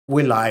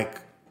we like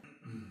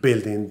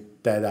building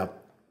that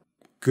up,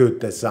 good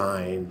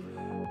design,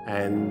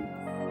 and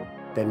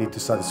they need to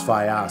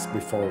satisfy us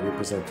before we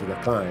present to the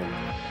client.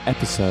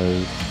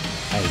 Episode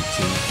 85.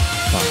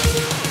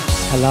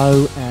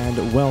 Hello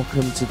and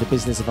welcome to the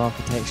Business of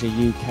Architecture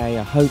UK.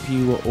 I hope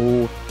you are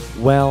all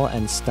well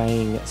and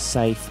staying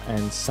safe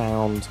and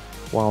sound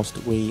whilst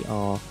we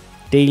are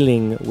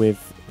dealing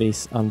with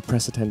these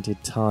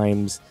unprecedented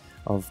times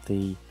of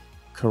the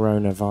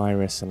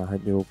coronavirus, and I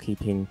hope you're all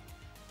keeping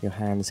your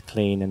hands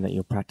clean and that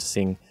you're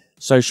practicing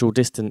social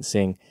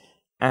distancing.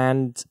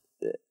 And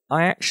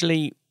I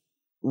actually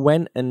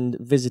went and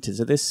visited,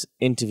 so this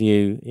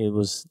interview, it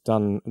was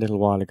done a little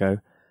while ago,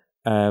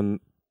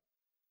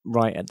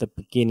 right at the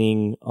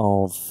beginning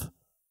of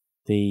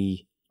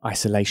the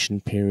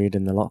isolation period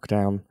and the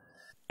lockdown.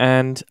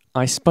 And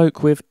I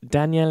spoke with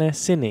Daniele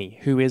Sini,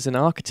 who is an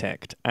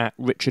architect at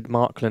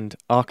Markland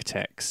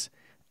Architects.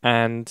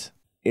 And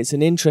it's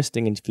an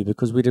interesting interview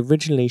because we'd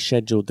originally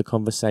scheduled the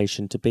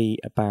conversation to be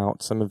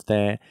about some of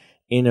their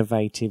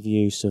innovative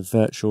use of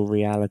virtual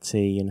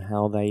reality and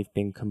how they've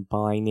been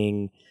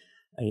combining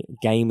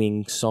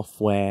gaming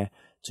software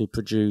to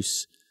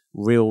produce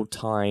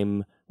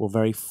real-time or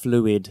very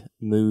fluid,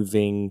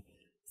 moving,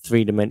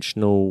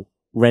 three-dimensional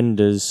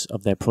renders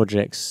of their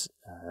projects,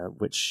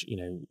 which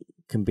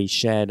can be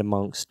shared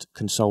amongst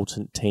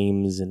consultant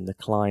teams and the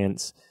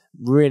clients.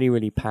 Really,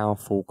 really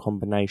powerful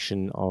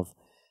combination of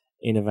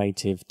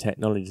innovative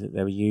technology that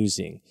they were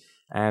using.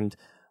 And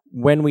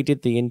when we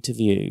did the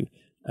interview,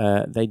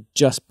 they'd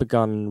just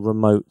begun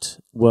remote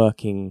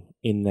working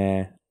in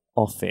their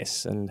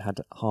office and had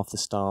half the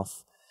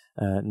staff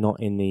not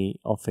in the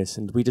office.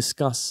 And we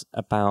discuss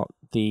about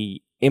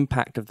the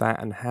impact of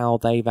that and how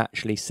they've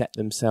actually set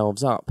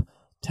themselves up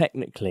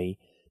technically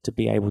to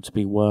be able to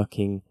be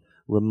working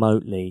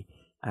remotely.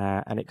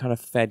 And it kind of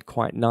fed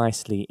quite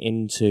nicely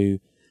into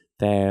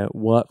their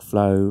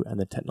workflow and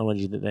the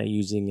technology that they're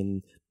using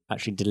in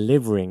actually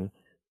delivering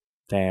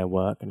their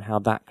work and how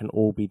that can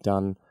all be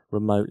done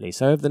remotely.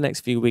 So over the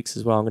next few weeks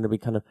as well, I'm going to be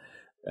kind of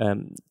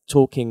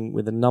talking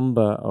with a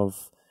number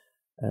of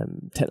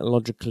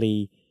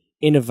technologically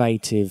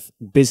innovative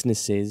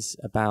businesses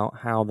about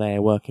how they're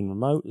working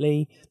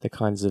remotely, the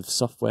kinds of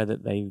software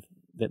that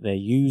they're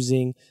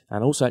using,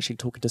 and also actually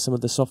talking to some of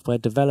the software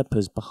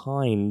developers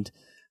behind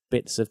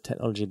bits of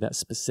technology that's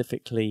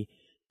specifically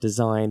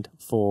designed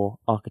for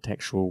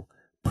architectural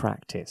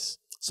practice.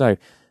 So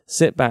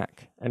sit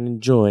back and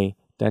enjoy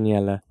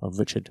Daniele of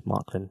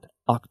Markland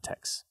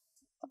Architects.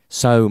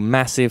 So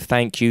massive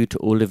thank you to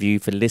all of you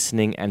for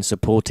listening and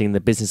supporting the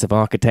Business of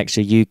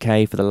Architecture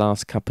UK for the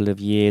last couple of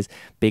years.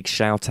 Big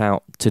shout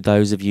out to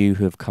those of you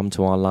who have come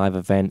to our live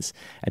events,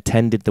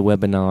 attended the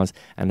webinars,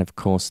 and of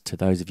course to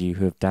those of you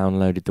who have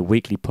downloaded the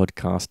weekly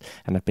podcast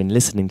and have been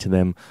listening to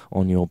them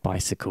on your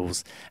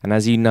bicycles. And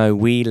as you know,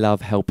 we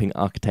love helping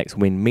architects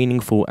win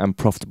meaningful and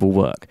profitable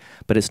work,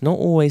 but it's not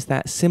always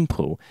that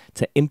simple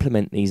to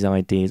implement these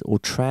ideas or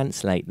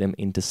translate them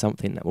into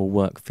something that will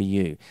work for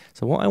you.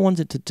 So what I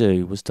wanted to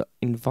do was to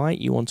invite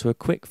you onto a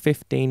quick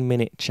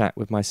 15-minute chat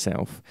with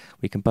myself.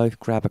 We can both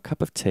grab a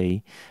cup of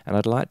tea, and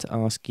I'd like to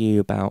ask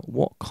you about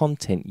what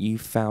content you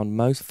found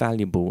most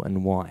valuable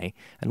and why,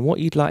 and what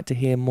you'd like to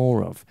hear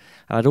more of.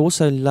 And I'd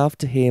also love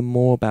to hear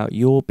more about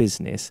your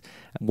business,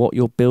 and what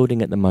you're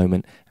building at the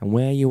moment, and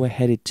where you are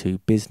headed to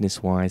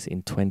business-wise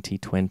in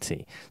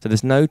 2020. So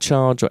there's no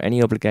charge or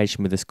any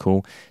obligation with this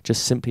call,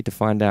 just simply to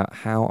find out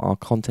how our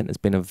content has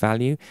been of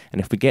value, and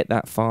if we get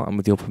that far, and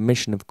with your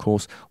permission, of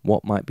course,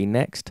 what might be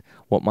next,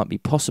 what might be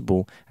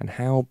possible, and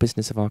how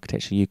Business of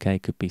Architecture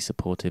UK could be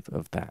supportive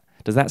of that.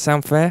 Does that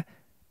sound fair?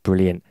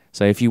 Brilliant.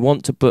 So if you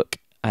want to book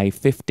a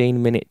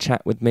 15-minute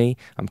chat with me,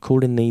 I'm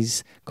calling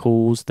these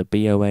calls the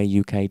BOA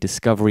UK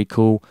Discovery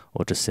Call,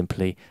 or just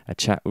simply a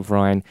chat with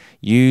Ryan.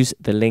 Use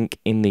the link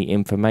in the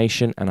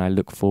information, and I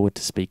look forward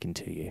to speaking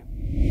to you.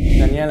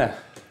 Daniele,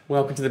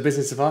 welcome to the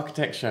Business of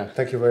Architecture.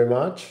 Thank you very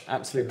much.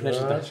 Absolute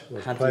pleasure. It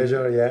was a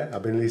pleasure, yeah.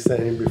 I've been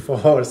listening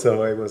before,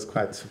 so I was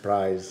quite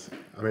surprised.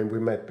 I mean, we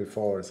met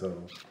before,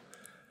 so...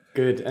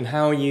 Good. And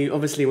how are you?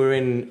 Obviously, we're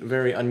in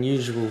very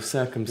unusual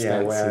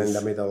circumstances. Yeah, we're in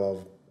the middle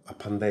of a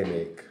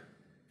pandemic.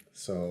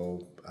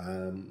 So,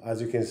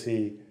 as you can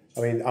see,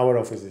 I mean, our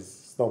office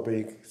is not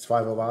big. It's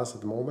 5 of us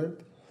at the moment.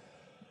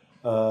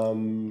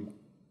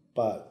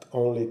 But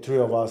only 3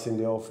 of us in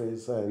the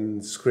office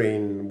and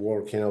screen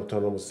working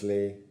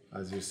autonomously,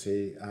 as you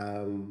see.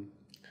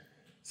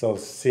 So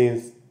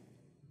since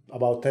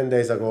about 10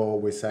 days ago,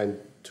 we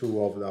sent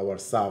 2 of our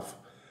staff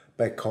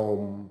back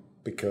home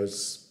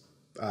because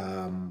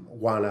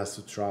one has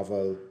to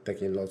travel,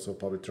 taking lots of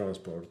public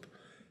transport.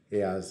 He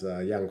has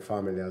a young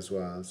family as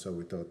well, so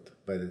we thought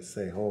better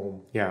stay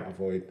home,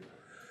 avoid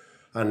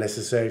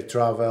unnecessary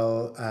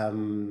travel.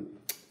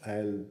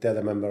 And the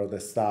other member of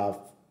the staff,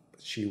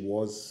 she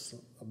was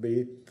a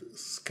bit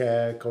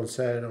scared,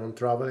 concerned on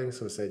traveling,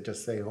 so we said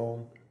just stay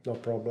home, no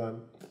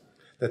problem.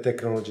 The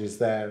technology is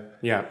there.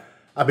 Yeah.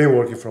 I've been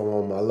working from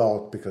home a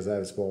lot because I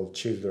have small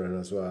children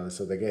as well,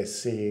 so they get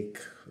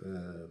sick.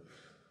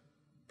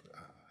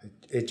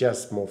 It's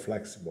just more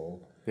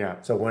flexible.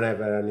 Yeah. So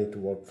whenever I need to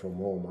work from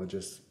home, I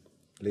just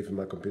leave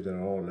my computer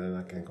on and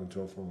I can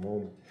control from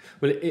home.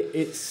 Well,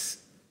 it's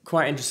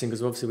quite interesting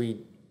because obviously we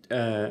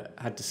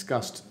had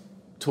discussed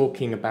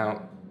talking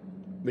about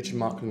Richard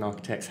Markland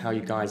Architects, how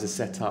you guys are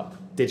set up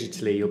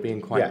digitally. You're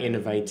being quite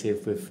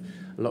innovative with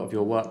a lot of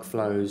your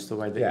workflows, the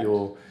way that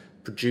you're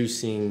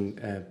producing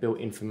built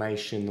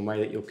information, the way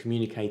that you're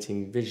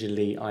communicating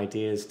visually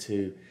ideas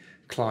to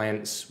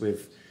clients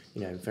with,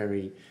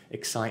 very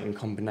exciting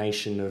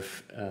combination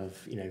of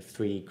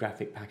 3D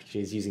graphic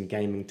packages using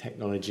gaming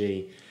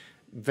technology,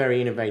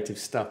 very innovative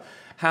stuff.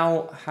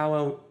 How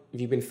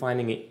have you been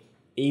finding it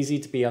easy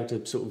to be able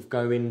to sort of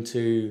go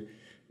into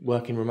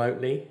working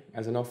remotely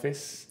as an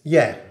office?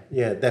 Yeah,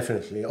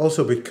 definitely.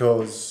 Also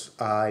because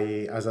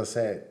as I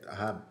said, I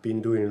have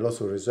been doing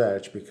lots of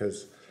research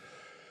because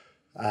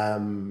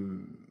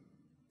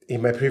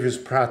in my previous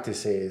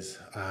practices,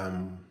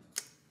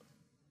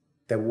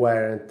 they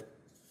wouldn't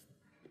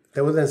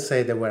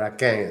say they were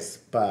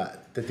against,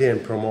 but they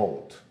didn't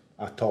promote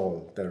at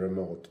all the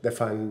remote. They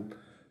find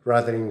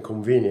rather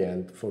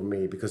inconvenient for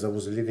me because I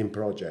was leading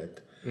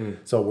project.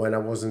 So when I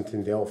wasn't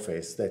in the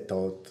office, they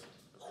thought,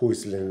 who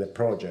is leading the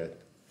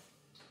project?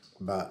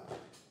 But,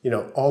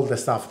 all the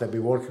staff that be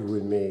working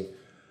with me,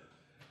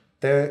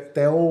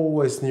 they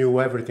always knew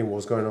everything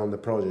was going on in the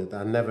project.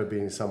 I've never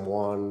been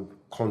someone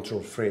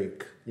control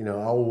freak. I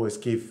always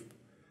give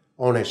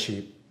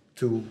ownership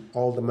to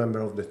all the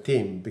members of the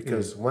team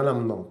because when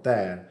I'm not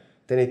there,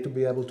 they need to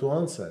be able to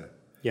answer.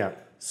 Yeah.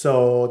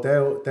 So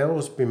that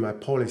always been my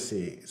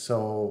policy.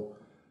 So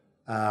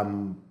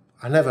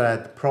I never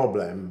had a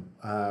problem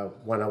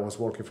when I was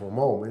working from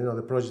home.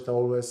 The project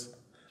always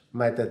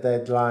met the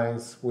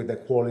deadlines with the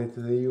quality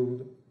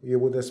that you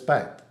would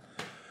expect.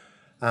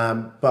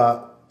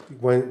 But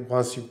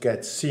once you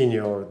get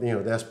senior,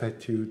 they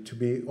expect you to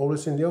be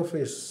always in the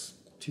office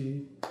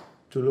to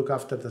look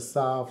after the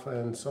staff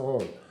and so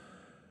on.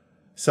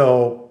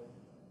 So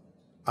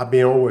I've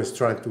been always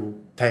trying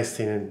to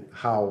testing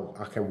how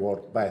I can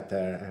work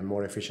better and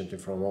more efficiently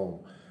from home.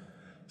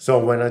 So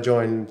when I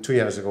joined 2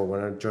 years ago,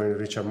 when I joined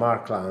Richard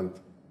Markland,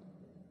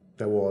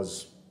 there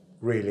was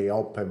really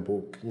open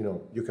book.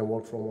 You can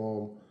work from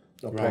home,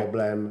 no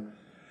problem.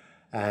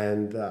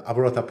 And I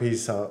wrote a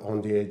piece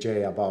on the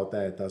AJ about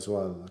that as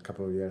well a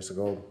couple of years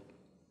ago.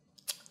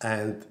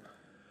 And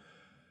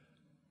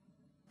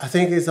I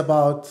think it's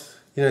about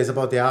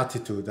the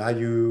attitude, how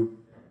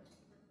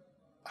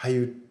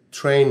you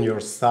train your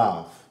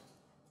staff,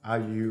 how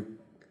you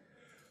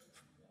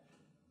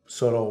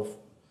sort of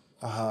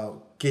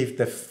give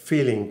the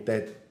feeling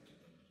that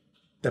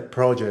the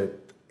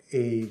project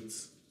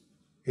is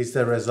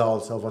the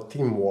results of a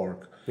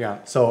teamwork.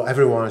 Yeah. So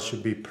everyone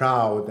should be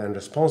proud and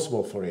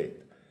responsible for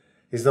it.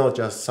 It's not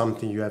just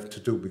something you have to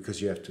do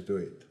because you have to do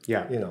it.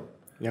 Yeah.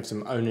 You have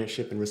some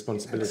ownership and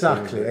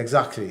responsibility.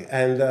 Exactly.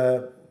 And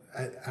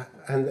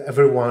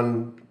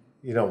everyone,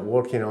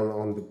 working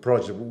on the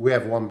project. We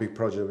have one big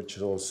project which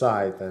is on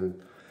site,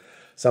 and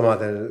some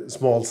other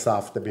small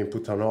stuff that been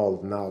put on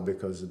hold now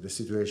because of the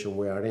situation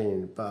we are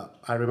in. But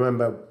I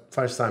remember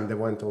first time they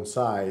went on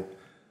site,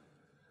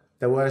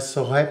 they were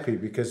so happy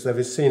because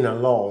they've seen a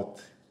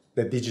lot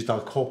the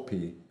digital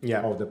copy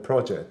of the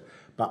project,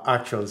 but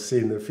actually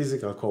seeing the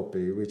physical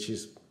copy, which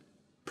is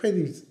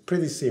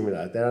pretty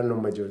similar. There are no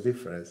major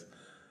difference.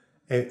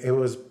 It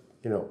was,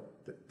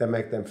 they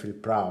make them feel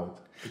proud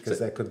because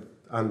they could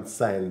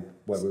understand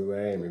what we were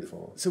aiming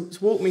for. So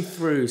walk me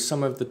through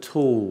some of the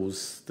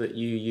tools that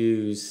you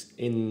use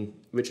in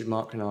Richard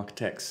Markland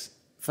Architects.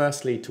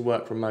 Firstly, to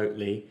work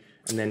remotely,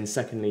 and then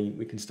secondly,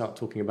 we can start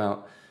talking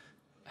about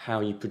how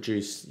you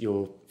produce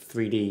your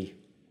 3D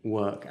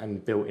work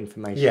and built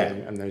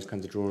information and those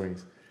kinds of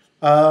drawings.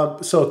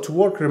 So to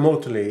work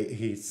remotely,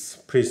 it's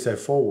pretty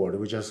straightforward.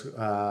 We just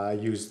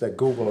use the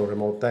Google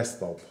Remote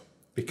Desktop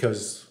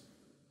because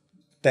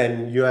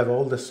then you have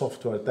all the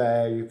software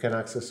there, you can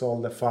access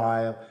all the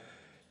file,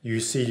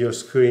 you see your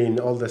screen,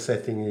 all the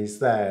setting is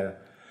there.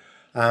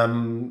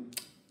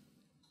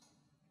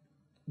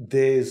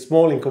 The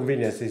small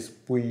inconvenience is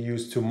we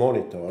use 2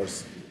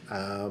 monitors,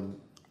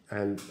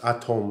 and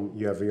at home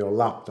you have your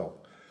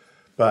laptop.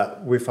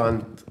 But we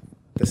found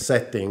the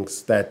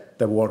settings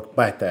that work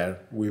better.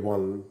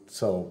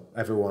 So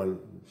everyone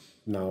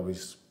now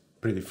is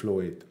pretty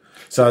fluid.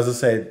 So as I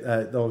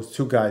said, those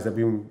 2 guys have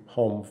been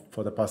home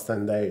for the past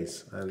 10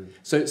 days. And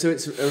so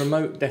it's a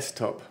remote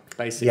desktop,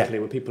 basically,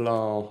 where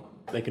people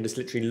they can just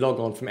literally log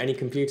on from any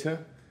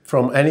computer?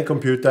 From any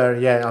computer,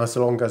 as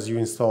long as you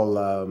install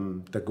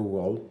the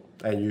Google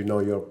and you know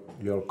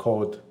your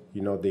code,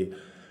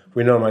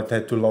 we normally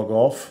tend to log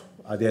off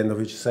at the end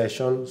of each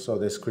session, so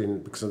the screen,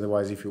 because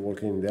otherwise if you're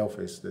working in the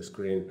office, the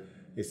screen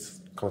is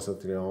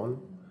constantly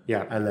on.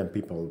 Yeah. And then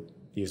people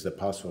use the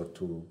password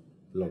to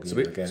log in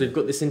again. So we've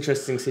got this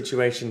interesting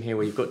situation here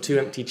where you've got 2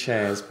 empty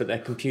chairs, but their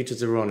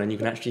computers are on, and you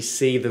can actually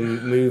see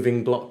them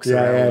moving blocks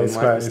around.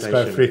 Yeah, it's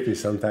quite freaky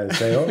sometimes.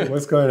 Say,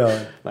 what's going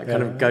on? Like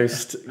kind of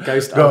ghost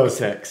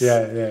architects.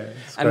 Yeah.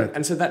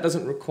 And so that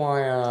doesn't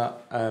require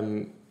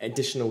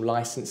additional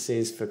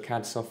licenses for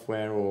CAD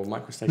software or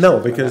MicroStation? No,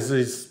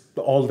 because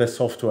all the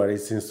software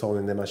is installed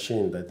in the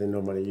machine that they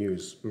normally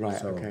use. Right,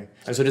 so. Okay.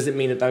 And so does it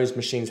mean that those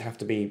machines have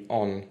to be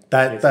on?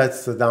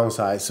 That's the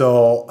downside.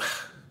 So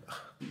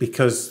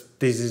because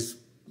this is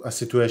a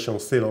situation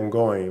still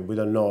ongoing, we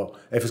don't know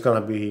if it's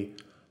going to be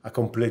a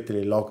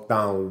completely locked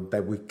down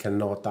that we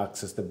cannot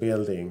access the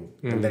building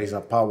and there is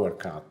a power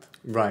cut.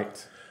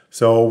 Right.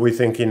 So we're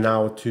thinking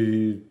now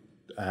to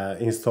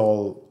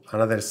install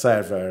another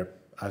server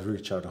at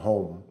Richard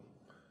home,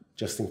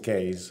 just in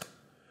case,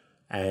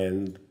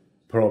 and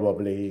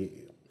probably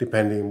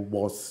depending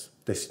what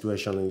the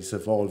situation is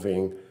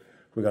evolving,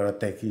 we're gonna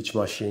take each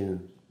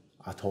machine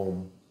at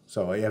home.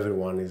 So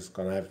everyone is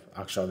gonna have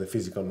actually the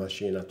physical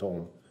machine at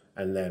home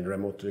and then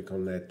remotely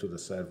connect to the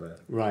server.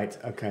 Right.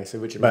 Okay. So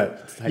which?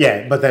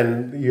 But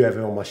then you have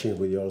your own machine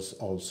with your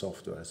own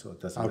software, so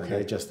it doesn't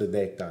matter. Just the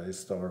data is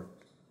stored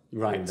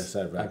in the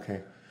server.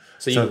 Okay.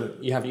 So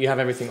you have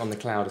everything on the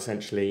cloud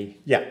essentially.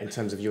 Yeah. In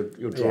terms of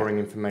your drawing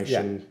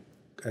information. Yeah.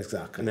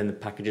 Exactly. And then the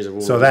packages are all.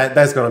 So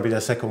that's going to be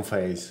the second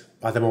phase.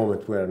 At the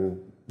moment, we're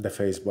in the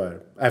phase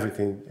where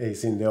everything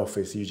is in the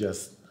office. You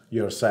just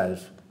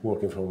yourself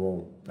working from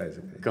home,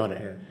 basically. Got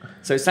it. Yeah.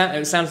 So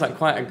it sounds like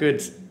quite a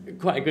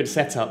good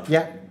setup.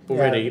 Yeah.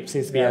 Already, Yeah. it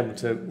seems to be able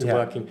to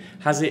working.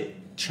 Has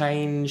it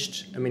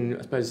changed? I mean,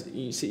 I suppose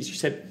you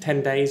said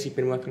 10 days you've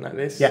been working like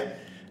this. Yeah.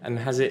 And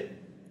has it?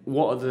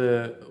 What are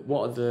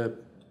the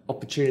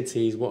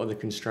opportunities? What are the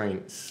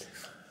constraints?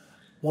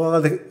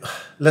 Well,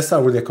 let's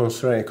start with the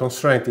constraint.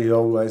 Constraint, you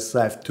always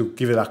have to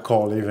give it a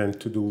call even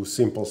to do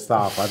simple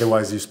stuff.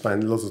 Otherwise, you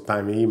spend lots of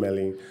time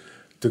emailing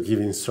to give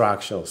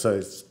instructions. So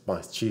it's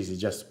much easier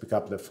just to pick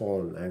up the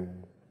phone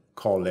and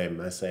call them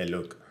and say,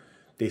 look,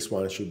 this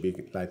one should be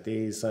like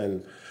this.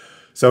 And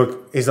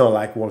so it's not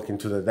like walking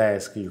to the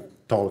desk. You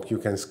talk, you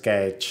can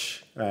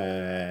sketch,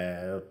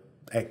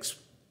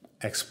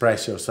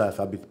 express yourself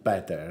a bit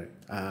better.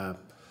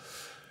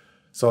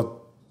 So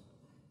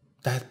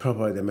that's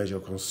probably the major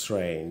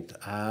constraint.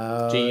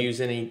 Do you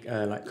use any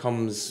like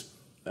comms,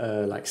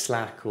 like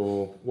Slack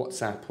or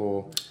WhatsApp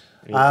or?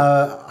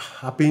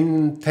 I've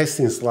been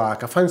testing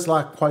Slack. I find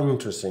Slack quite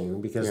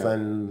interesting because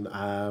then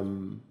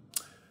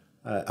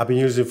I've been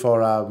using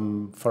for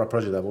a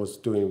project I was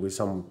doing with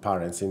some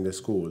parents in the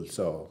school.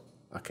 So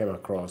I came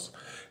across.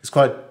 It's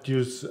quite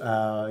used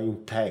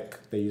in tech.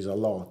 They use a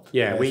lot.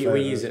 Yeah, we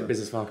use it in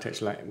business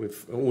architecture. Like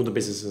with all the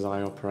businesses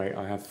I operate,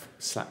 I have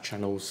Slack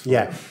channels.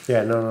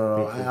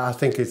 No. I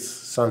think it's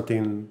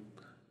something.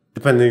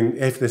 Depending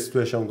if the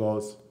situation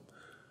goes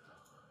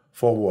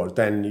forward,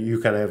 then you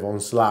can have on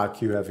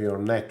Slack. You have your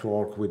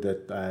network with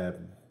the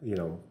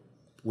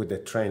with the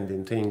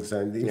trending things,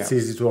 and it's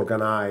easy to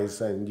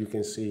organize, and you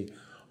can see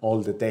all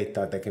the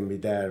data that can be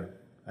there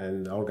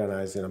and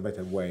organized in a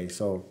better way.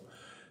 So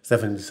it's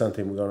definitely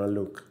something we're going to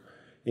look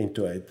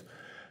into it.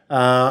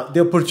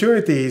 The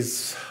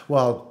opportunities,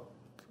 well,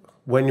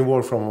 when you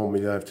work from home,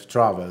 you don't have to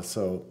travel.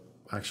 So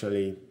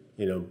actually,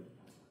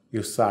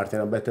 you start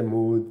in a better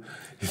mood.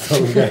 You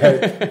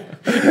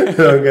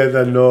don't get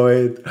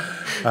annoyed.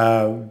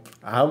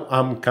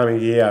 I'm coming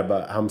here,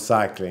 but I'm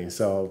cycling.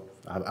 So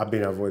I've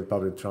been avoiding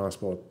public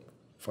transport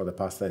for the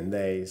past 10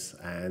 days.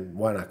 And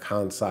when I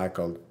can't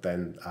cycle,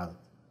 then I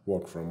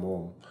work from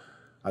home.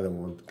 I don't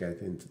want to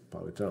get into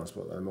public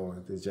transport at the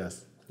moment. It's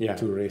just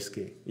too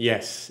risky.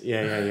 Yes,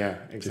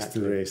 exactly. Just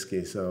too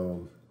risky.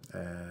 So,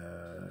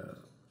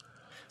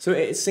 so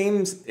it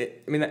seems.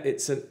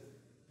 It's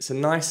a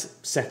nice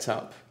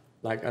setup.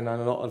 Like, and a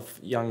lot of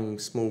young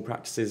small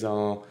practices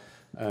are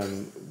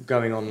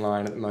going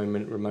online at the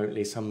moment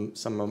remotely. Some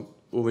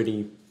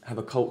already have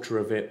a culture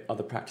of it.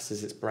 Other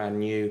practices, it's brand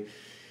new.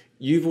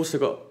 You've also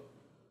got,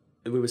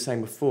 we were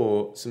saying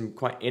before, some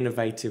quite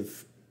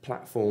innovative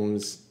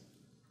platforms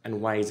and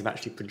ways of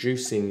actually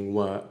producing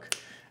work,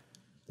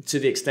 to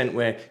the extent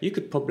where you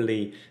could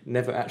probably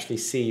never actually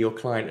see your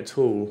client at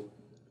all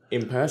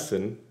in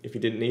person if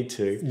you didn't need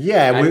to.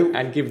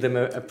 And give them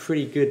a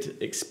pretty good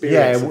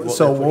experience.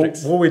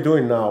 What we're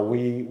doing now,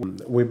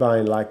 we're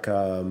buying like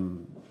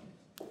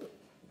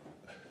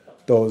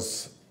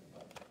those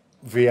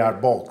VR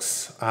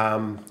box.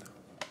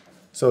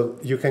 So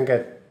you can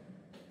get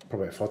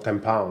probably for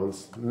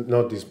 £10,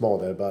 not this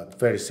model, but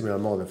very similar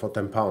model for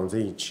 £10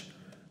 each,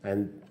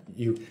 and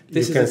you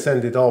can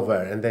send it over,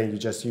 and then you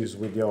just use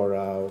with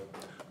your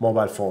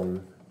mobile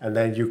phone, and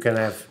then you can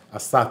have a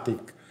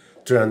static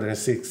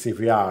 360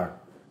 VR,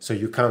 so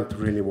you can't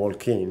really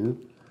walk in,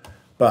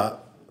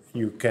 but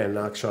you can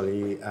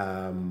actually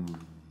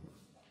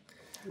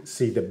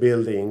see the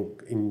building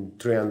in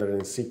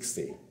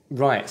 360.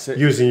 Right. So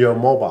using your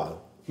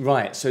mobile.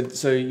 Right.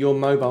 So your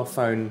mobile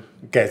phone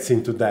gets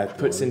into that.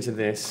 Puts into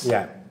this.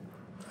 Yeah.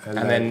 And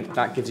then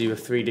that gives you a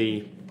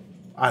 3D.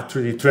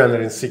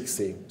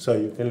 360, so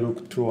you can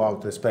look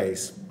throughout the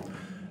space.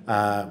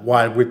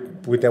 While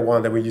with the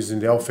one that we use in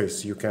the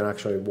office, you can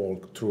actually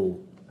walk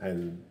through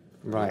and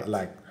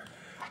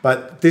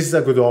but this is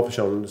a good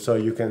option. So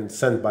you can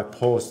send by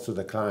post to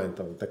the client,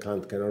 or the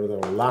client can order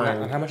online.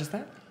 And how much is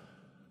that?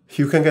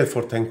 You can get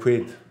for 10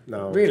 quid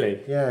now.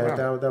 Really? Yeah,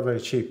 Wow. they're very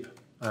cheap.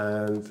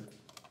 And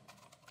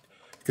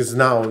because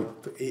now,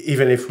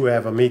 even if we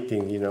have a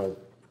meeting,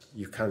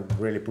 you can't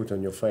really put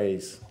on your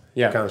face.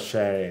 Yeah. You can't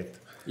share it.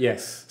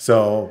 Yes.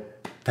 So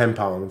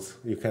 £10,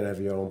 you can have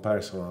your own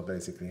personal,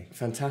 basically.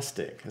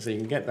 Fantastic. So you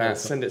can get that,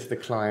 send it to the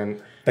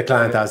client. The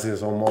client has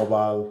his own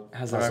mobile.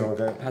 Has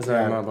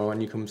their own mobile,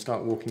 and you can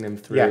start walking them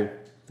through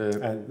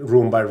and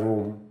room by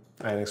room,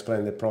 and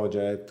explain the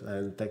project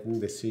and taking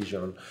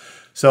decision.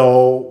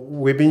 So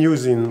we've been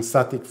using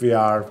static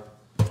VR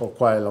for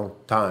quite a long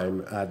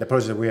time. The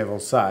project we have on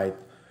site,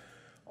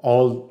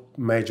 all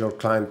major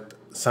client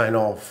sign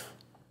off,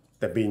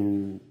 they've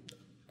been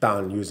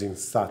done using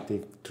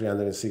static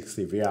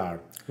 360 VR.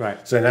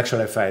 Right. So in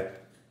actual effect,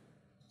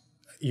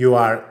 you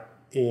are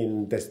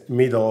in the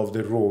middle of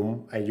the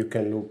room and you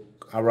can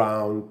look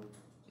around,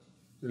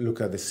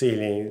 look at the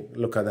ceiling,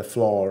 look at the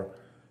floor.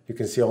 You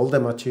can see all the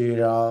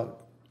material,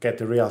 get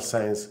a real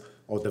sense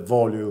of the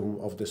volume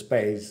of the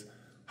space,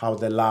 how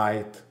the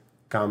light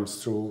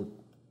comes through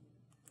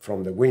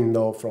from the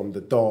window, from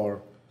the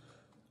door.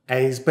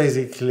 And it's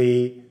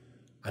basically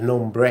a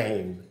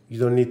non-brain. You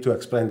don't need to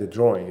explain the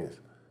drawings.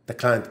 The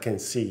client can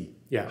see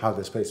how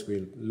the space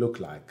will look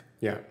like.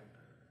 Yeah.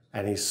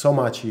 And it's so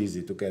much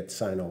easier to get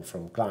sign-off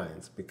from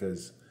clients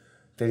because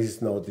there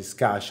is no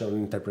discussion,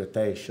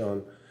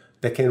 interpretation.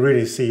 They can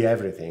really see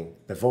everything: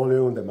 the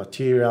volume, the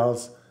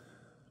materials,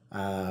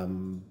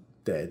 the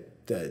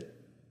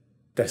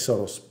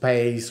sort of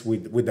space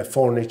with the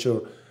furniture.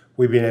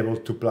 We've been able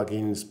to plug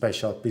in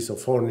special piece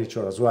of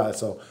furniture as well,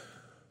 so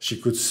she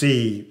could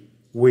see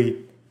with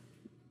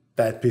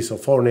that piece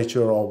of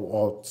furniture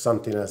or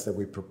something else that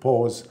we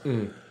propose.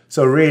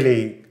 So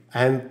really,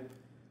 and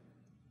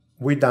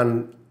we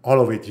done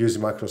all of it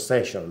using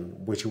MicroStation,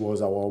 which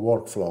was our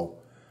workflow.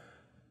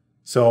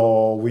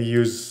 So we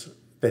use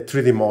the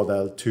 3D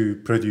model to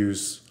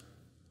produce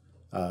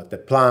the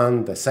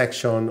plan, the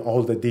section,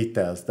 all the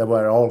details that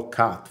were all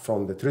cut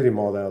from the 3D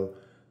model,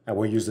 and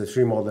we use the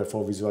 3D model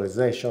for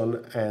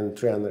visualization and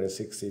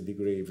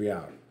 360-degree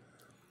VR.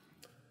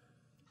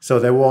 So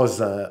there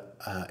was,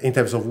 in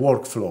terms of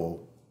workflow,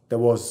 there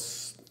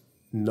was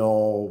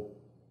no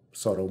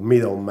sort of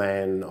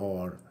middleman,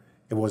 or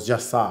it was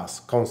just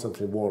us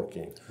constantly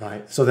working.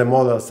 Right. So the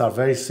models are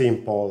very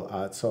simple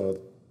at sort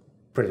of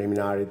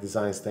preliminary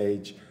design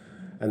stage,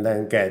 and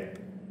then get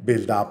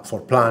built up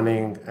for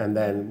planning, and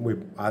then we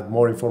add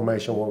more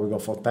information when we go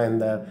for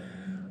tender,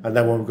 and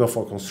then when we go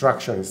for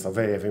construction, it's a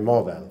very heavy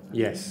model.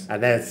 Yes.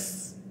 And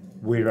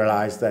we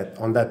realized that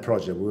on that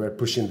project we were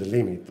pushing the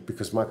limit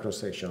because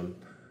MicroStation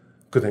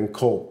couldn't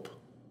cope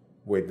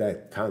with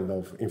that kind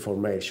of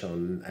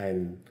information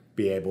and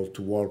be able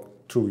to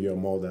work through your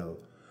model.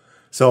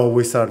 So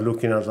we started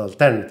looking at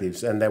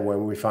alternatives, and then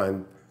when we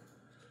find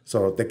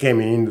sort of the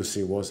gaming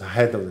industry was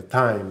ahead of the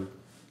time,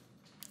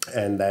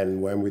 and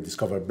then when we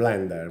discovered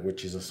Blender,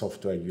 which is a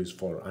software used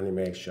for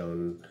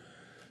animation,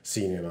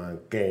 cinema,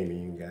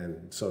 gaming,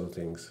 and sort of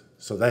things.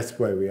 So that's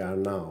where we are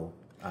now.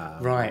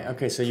 Right.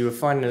 Okay. So you were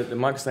finding that the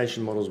MicroStation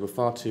models were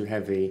far too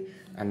heavy,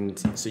 and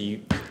so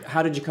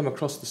how did you come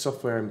across the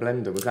software in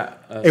Blender? Was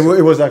that it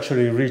was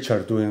actually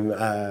Richard doing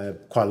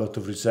quite a lot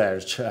of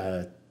research,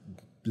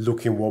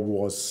 looking what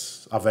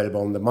was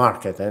available on the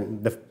market,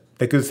 and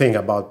the good thing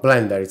about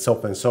Blender, it's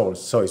open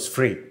source, so it's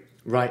free.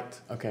 Right.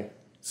 Okay.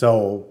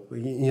 So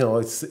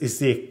it's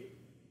the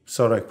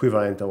sort of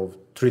equivalent of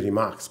 3D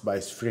Max, but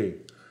it's free,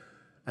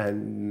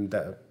 and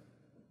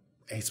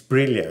it's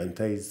brilliant.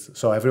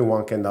 So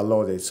everyone can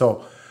download it.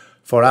 So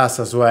for us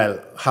as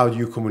well, how do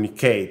you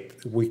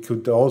communicate? We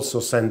could also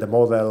send the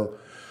model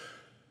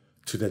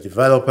to the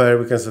developer.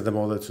 We can send the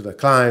model to the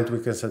client. We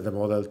can send the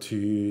model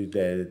to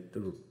the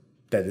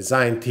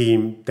design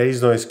team. There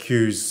is no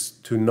excuse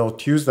to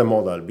not use the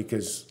model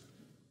because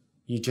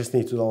you just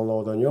need to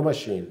download on your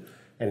machine,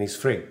 and it's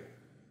free.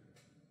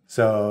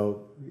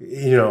 So,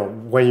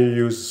 when you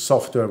use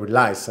software with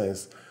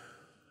license,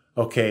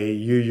 okay,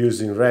 you're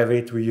using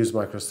Revit, we use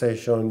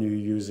MicroStation, you're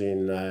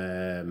using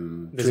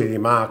 3D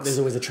Max. There's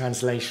always a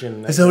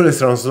translation. There's always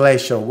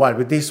translation. While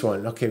with this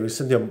one, okay, we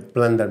send you a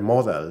Blender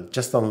model,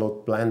 just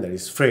download Blender,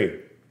 it's free,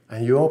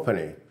 and you open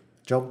it,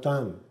 job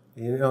done.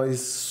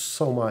 It's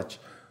so much.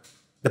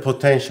 The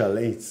potential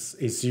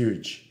is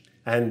huge,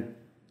 and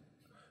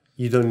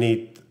you don't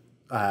need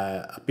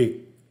a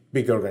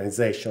big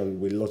organization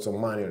with lots of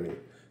money on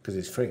it, because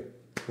it's free.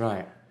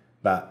 Right.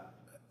 But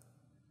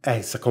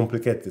it's a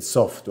complicated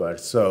software,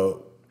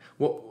 so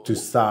to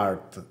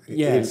start,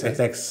 it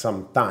takes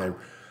some time.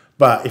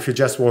 But if you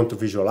just want to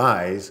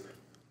visualize,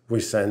 we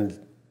send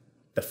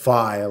the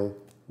file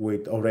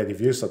with already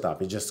view set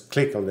up. You just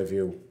click on the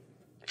view,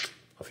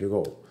 off you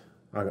go.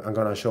 I'm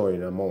going to show you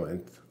in a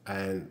moment.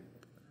 And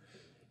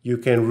you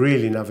can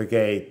really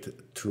navigate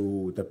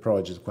through the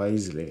project quite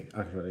easily,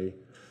 actually.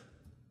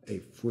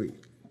 If we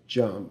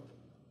jump.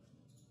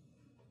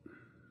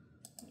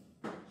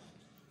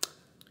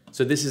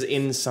 So this is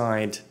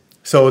inside.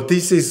 So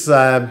this is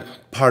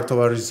part of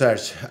our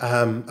research.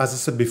 As I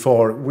said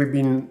before, we've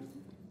been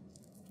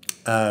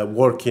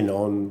working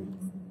on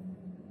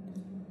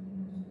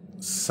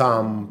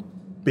some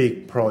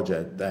big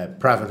project,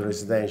 private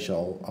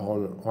residential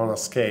on a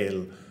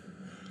scale.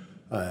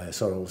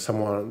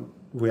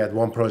 We had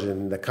one project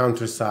in the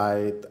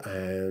countryside,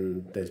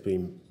 and that's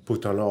been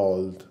put on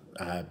hold,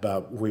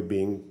 but we've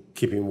been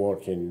keeping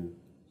working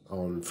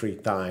on free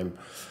time.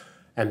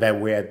 And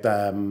then we had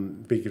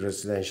big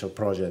residential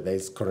project that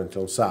is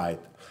currently on site.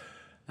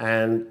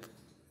 And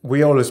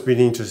we always been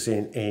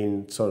interested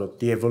in sort of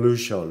the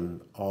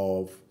evolution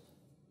of,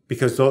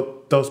 because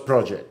those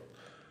projects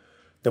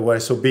that were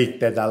so big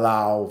that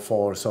allow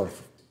for sort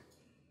of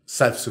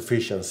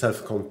self-sufficient,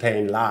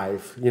 self-contained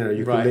life.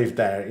 You could live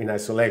there in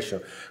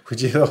isolation,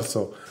 which is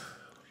also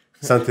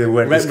something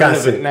we're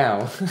discussing relevant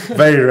now.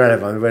 Very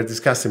relevant. We're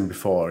discussing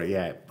before,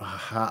 yeah.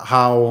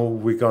 How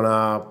we're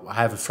gonna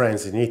have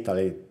friends in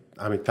Italy.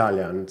 I'm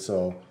Italian,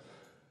 so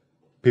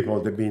people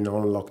that have been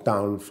on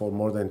lockdown for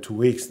more than 2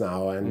 weeks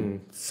now,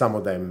 and some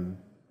of them,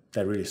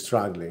 they're really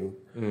struggling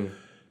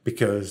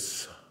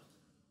because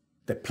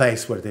the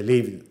place where they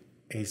live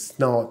is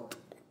not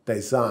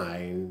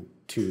designed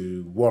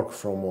to work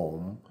from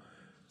home,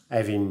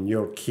 having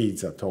your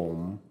kids at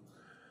home,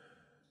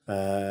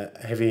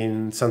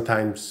 having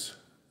sometimes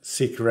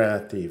sick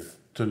relative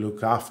to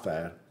look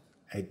after.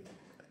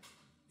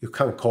 You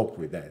can't cope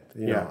with that,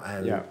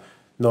 and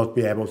not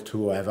be able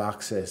to have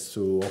access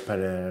to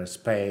open air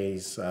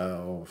space,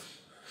 or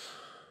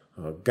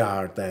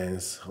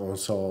gardens, and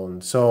so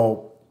on.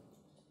 So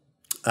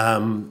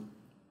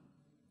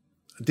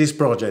this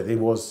project, it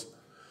was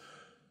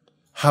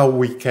how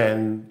we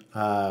can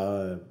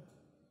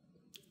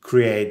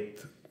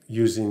create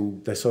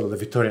using the sort of the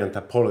Victorian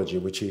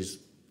typology, which is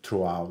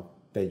throughout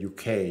the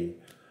UK,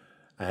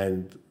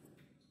 and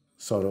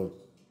sort of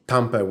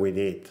tamper with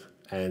it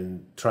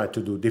and try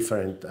to do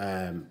different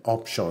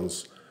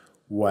options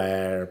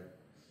where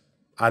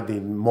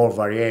adding more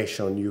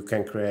variation, you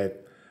can create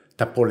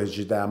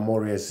typology that are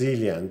more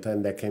resilient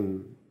and that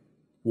can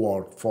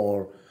work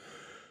for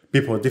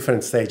people at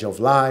different stage of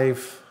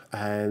life,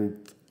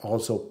 and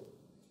also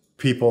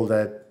people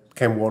that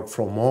can work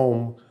from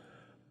home,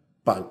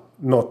 but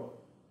not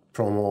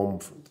from home,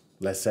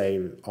 let's say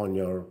on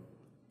your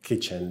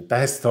kitchen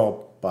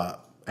desktop,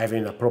 but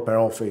having a proper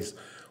office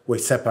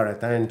with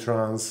separate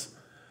entrance,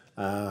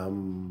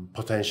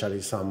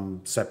 potentially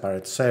some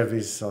separate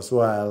service as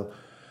well.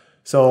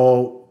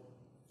 So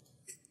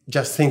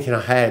just thinking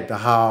ahead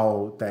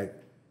how the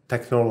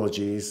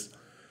technology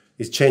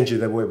is changing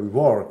the way we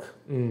work,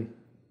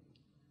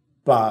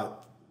 but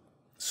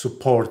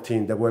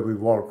supporting the way we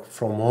work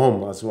from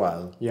home as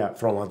well,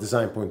 from a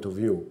design point of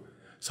view.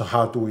 So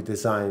how do we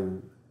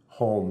design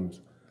homes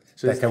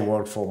that can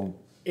work from...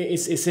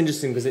 It's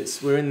interesting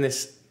because we're in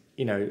this,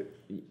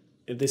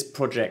 this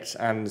project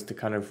and the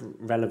kind of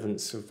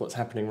relevance of what's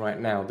happening right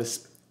now.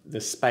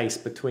 The space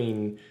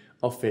between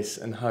office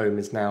and home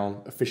is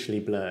now officially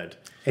blurred.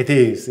 It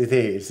is,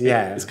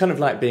 yeah. It's kind of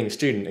like being a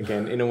student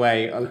again, in a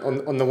way,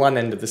 on the one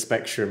end of the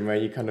spectrum, where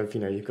you kind of,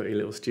 you've got your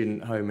little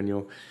student home and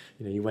you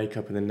wake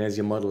up and then there's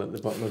your model at the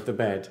bottom of the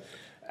bed.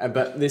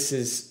 But this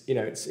is,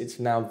 it's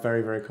now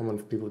very, very common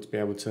for people to be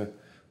able to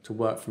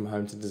work from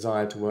home, to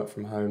desire to work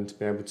from home, to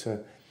be able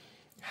to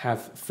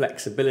have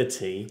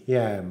flexibility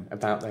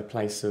about their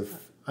place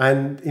of...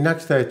 And in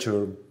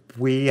architecture,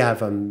 we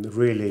haven't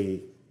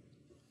really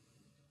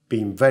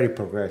been very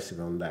progressive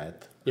on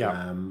that.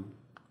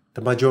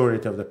 The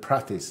majority of the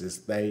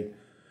practices, they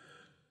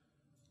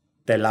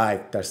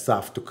like their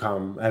staff to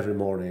come every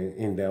morning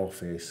in the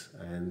office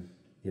and,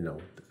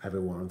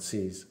 everyone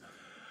sees.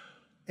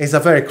 It's a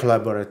very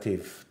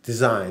collaborative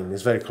design,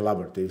 it's very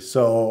collaborative.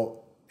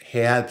 So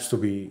it helps to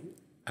be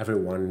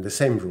everyone in the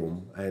same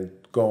room and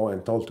go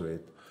and talk to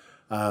it.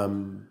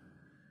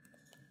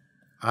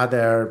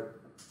 Other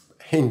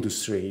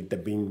industry that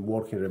have been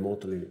working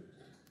remotely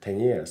 10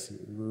 years.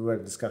 We were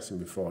discussing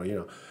before,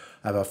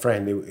 I have a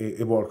friend,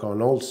 he worked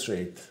on Old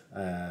Street,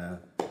 the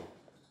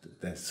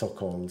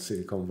so-called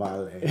Silicon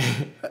Valley.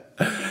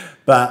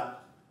 But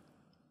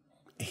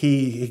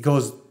he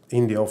goes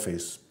in the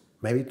office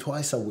maybe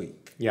twice a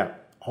week.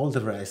 All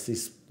the rest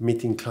is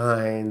meeting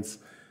clients,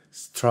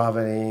 is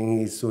traveling,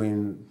 he's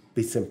doing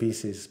bits and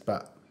pieces,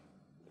 but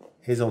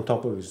he's on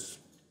top of his,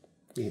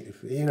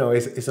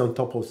 he's on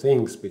top of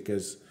things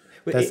because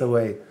that's the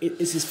way.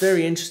 It's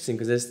very interesting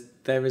because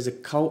there is a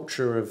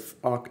culture of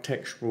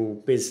architectural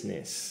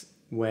business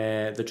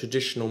where the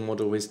traditional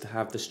model is to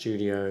have the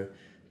studio,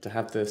 to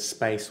have the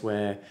space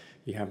where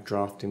you have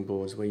drafting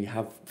boards, where you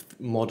have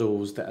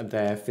models that are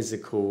there,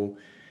 physical,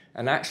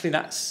 and actually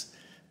that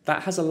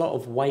has a lot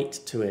of weight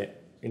to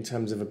it in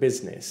terms of a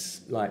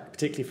business, like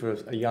particularly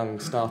for a young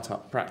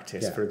startup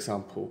practice, for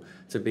example,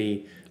 to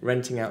be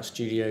renting out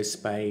studio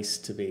space,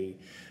 to be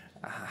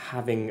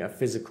having a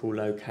physical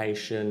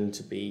location,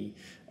 to be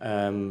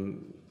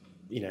having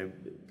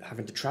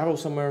to travel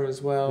somewhere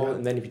as well,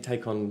 and then if you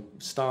take on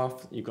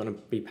staff, you're going to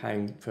be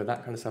paying for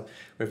that kind of stuff.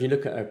 Where if you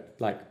look at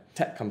like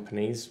tech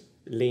companies,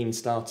 lean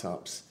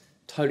startups,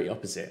 totally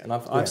opposite. And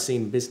I've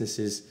seen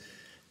businesses,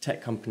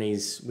 tech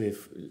companies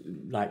with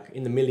like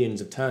in the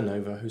millions of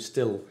turnover who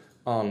still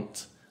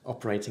aren't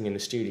operating in a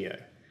studio.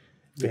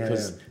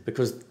 because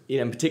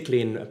and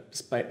particularly in a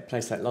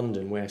place like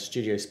London, where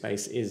studio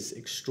space is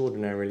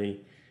extraordinarily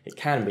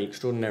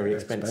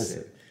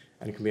expensive,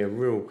 and it can be a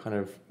real kind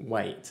of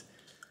weight.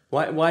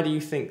 Why do you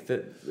think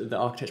that the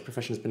architecture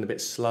profession has been a bit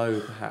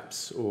slow,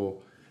 perhaps, or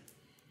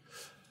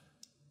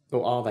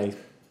are they?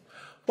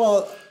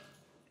 Well,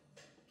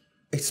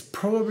 it's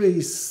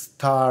probably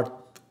start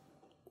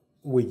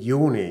with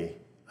uni,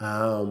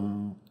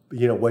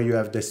 where you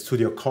have the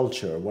studio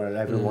culture, where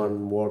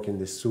everyone work in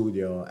the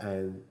studio,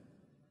 and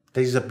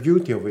there's a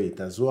beauty of it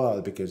as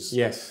well, because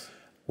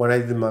when I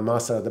did my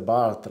master at the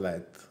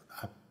Bartlett,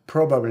 I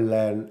probably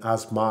learned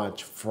as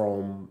much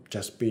from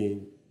just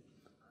being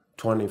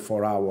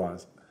 24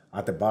 hours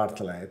at the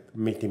Bartlett,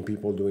 meeting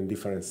people doing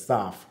different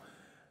stuff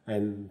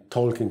and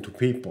talking to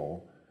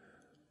people,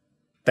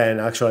 than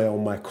actually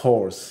on my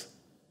course,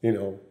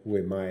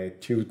 with my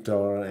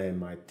tutor and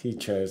my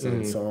teachers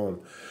and so on.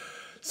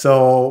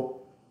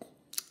 So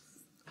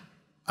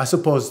I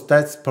suppose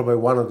that's probably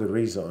one of the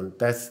reasons.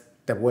 That's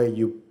the way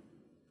you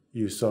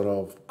sort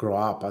of grow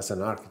up as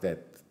an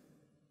architect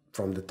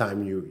from the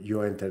time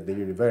you enter the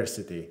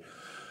university.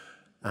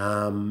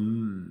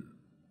 And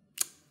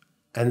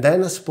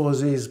then I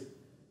suppose is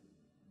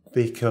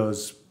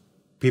because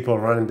people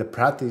running the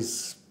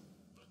practice,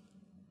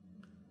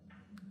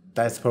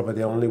 that's probably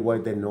the only way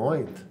they know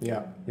it.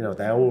 Yeah.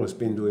 They've always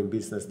been doing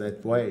business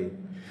that way.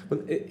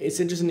 Well, it's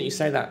interesting that you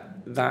say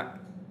that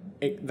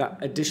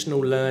additional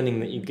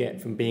learning that you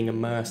get from being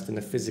immersed in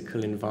a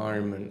physical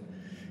environment.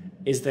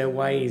 Is there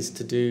ways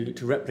to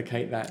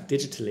replicate that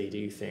digitally, do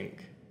you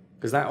think?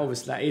 Because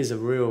that is a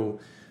real,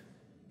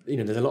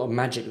 there's a lot of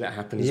magic that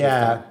happens.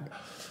 Yeah. With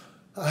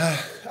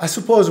that. I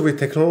suppose with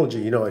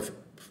technology, if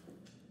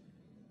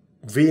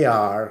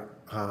VR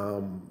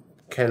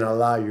can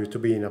allow you to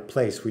be in a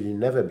place where you've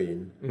never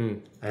been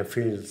and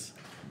feels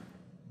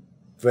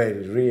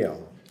very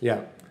real.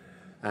 Yeah.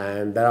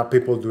 And there are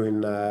people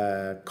doing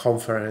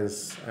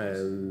conference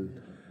and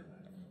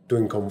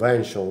doing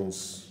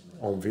conventions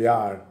on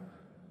VR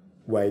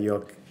where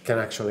you can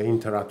actually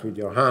interact with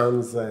your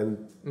hands,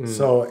 and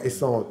so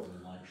it's not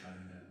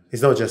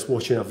just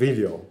watching a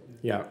video.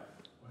 Yeah.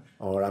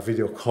 Or a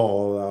video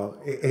call.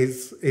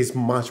 It's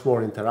much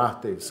more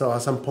interactive. So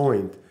at some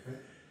point,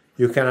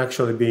 you can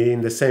actually be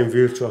in the same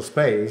virtual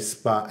space,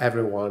 but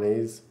everyone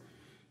is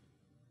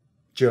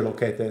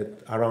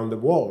geolocated around the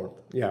world.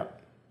 Yeah.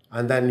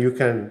 And then you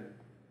can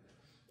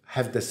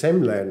have the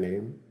same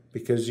learning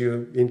because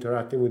you're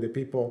interacting with the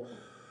people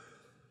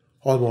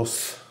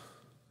almost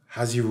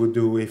as you would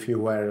do if you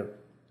were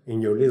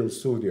in your little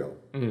studio.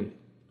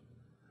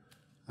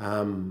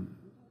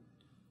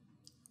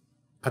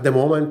 At the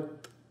moment,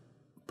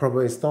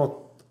 probably it's not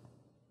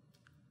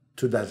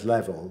to that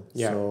level.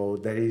 Yeah. So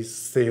there is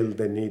still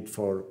the need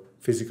for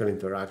physical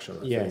interaction,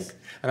 I think.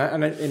 And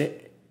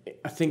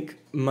I think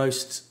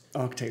most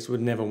architects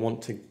would never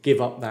want to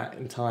give up that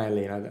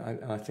entirely. And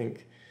I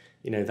think,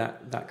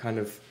 that kind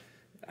of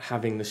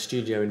having the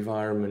studio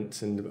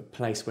environment and a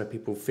place where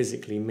people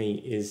physically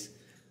meet is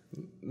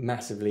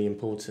massily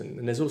important.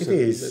 And there's also... It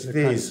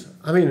is.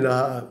 I mean,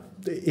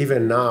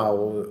 even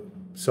now,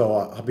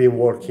 so I've been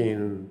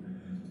working...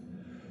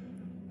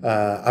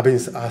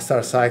 I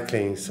started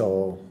cycling,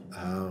 so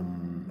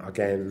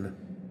again,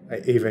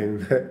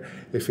 even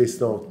if it's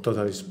not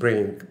totally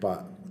spring,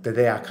 but the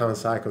day I can't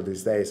cycle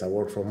these days, I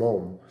work from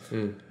home.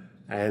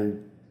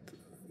 And,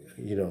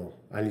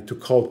 I need to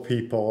call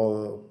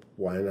people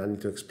when I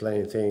need to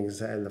explain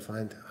things, and I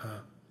find,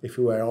 if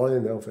we were all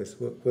in the office,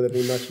 would have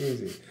been much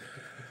easier.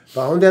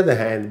 But on the other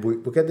hand, we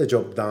get the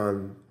job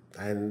done,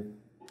 and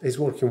it's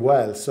working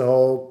well.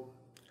 So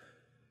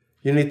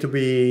you need to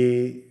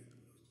be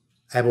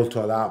able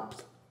to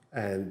adapt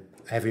and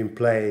have in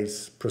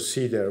place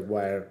procedure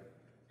where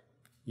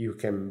you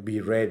can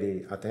be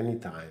ready at any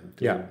time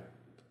to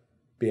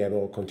be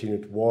able to continue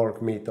to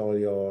work, meet all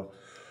your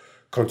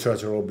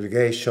contractual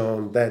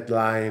obligation,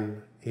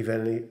 deadline,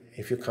 even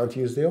if you can't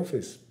use the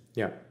office.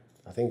 Yeah.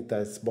 I think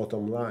that's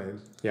bottom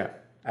line. Yeah.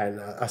 And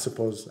I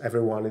suppose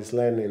everyone is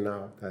learning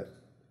now that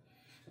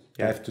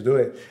you have to do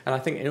it. And I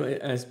think,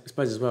 I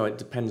suppose as well, it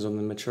depends on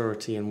the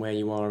maturity and where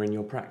you are in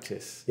your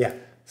practice. Yeah.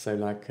 So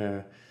like,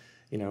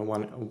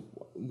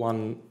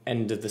 one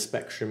end of the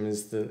spectrum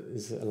is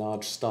a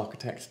large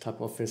Starchitect type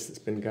office that's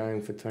been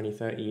going for 20,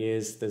 30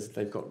 years.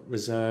 They've got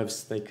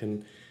reserves. They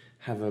can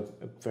have a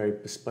very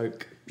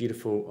bespoke,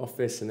 beautiful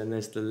office. And then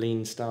there's the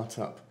lean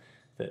startup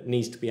that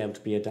needs to be able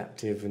to be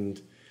adaptive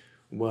and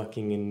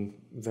working in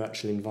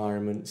virtual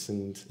environments.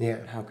 And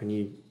how can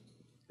you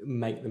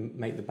make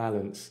the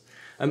balance?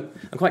 I'm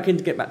quite keen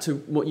to get back to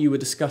what you were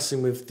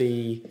discussing with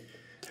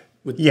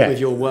with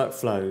your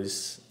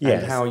workflows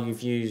and how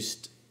you've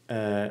used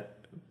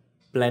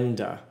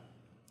Blender.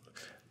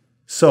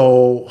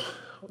 So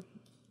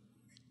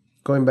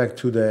going back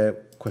to the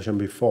question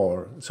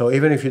before, so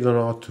even if you don't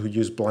know how to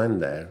use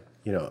Blender,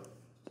 a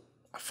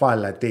file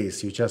like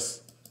this, you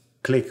just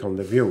click on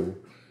the view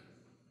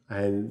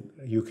and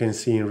you can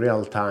see in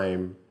real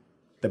time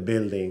the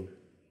building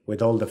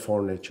with all the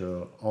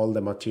furniture, all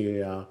the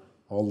material,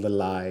 all the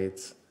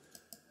lights,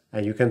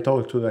 and you can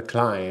talk to the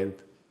client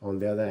on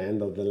the other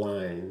end of the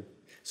line.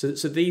 So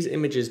these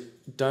images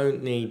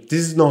don't need...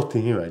 This is not the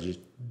image.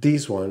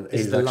 This one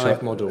is the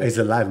live model. It's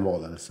a live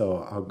model.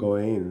 So I'll go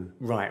in.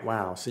 Right.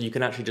 Wow. So you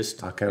can actually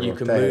just rotate.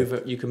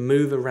 You can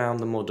move around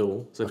the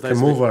model. So I can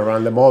move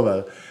around the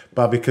model,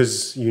 but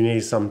because you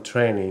need some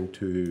training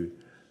to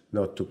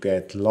not to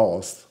get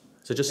lost.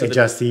 So it's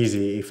just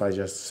easy if I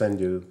just send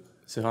you.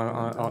 So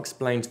I'll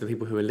explain to the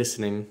people who are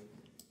listening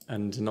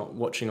and not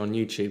watching on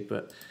YouTube,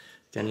 but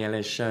Daniele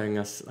is showing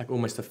us like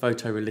almost a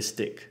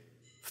photorealistic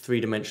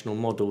three-dimensional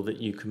model that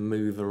you can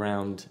move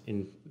around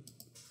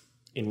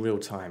in real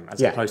time,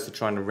 as opposed to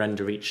trying to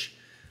render each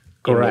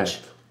image.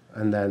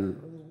 And then,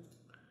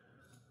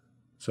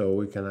 so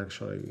we can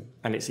actually...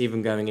 And it's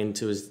even going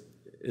into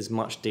as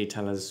much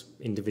detail as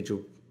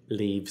individual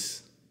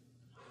leaves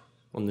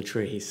on the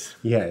trees.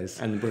 Yes.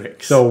 And the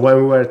bricks. So when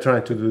we were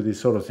trying to do these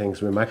sort of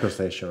things with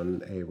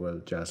MicroStation, it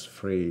will just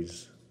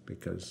freeze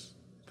because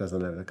it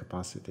doesn't have the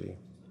capacity.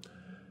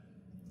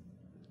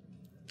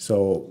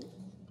 So...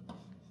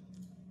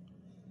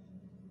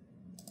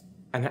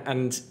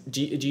 And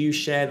do you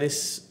share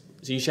this?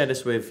 So you share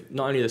this with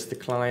not only the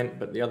client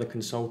but the other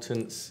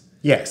consultants?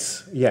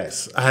 Yes.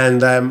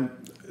 And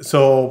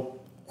so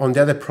on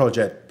the other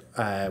project,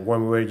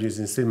 when we were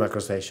using still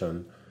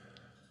MicroStation,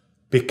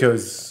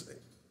 because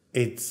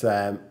it's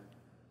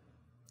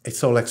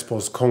all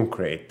exposed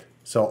concrete,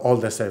 so all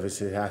the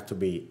services have to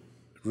be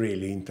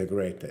really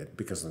integrated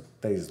because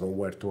there is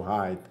nowhere to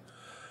hide.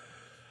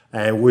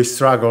 And we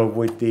struggle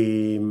with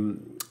the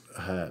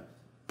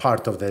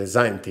part of the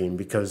design team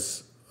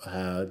because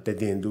they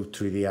didn't do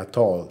 3D at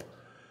all.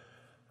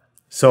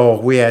 So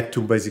we had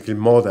to basically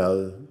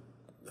model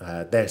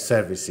their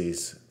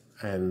services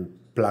and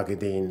plug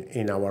it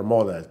in our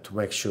model to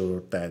make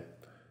sure that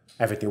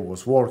everything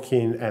was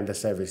working and the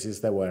services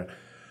that were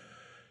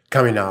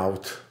coming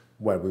out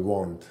where we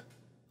want,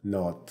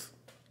 not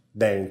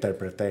their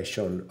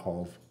interpretation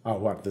of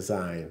our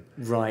design.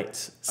 Right.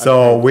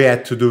 So we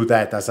had to do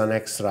that as an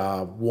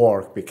extra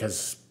work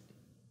because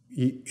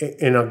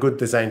in a good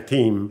design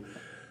team,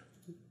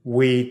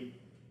 we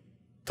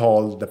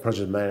told the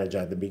project manager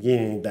at the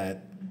beginning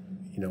that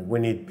we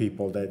need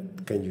people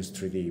that can use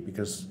 3D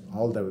because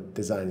all the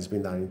design has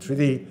been done in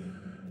 3D,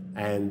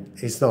 and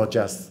it's not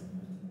just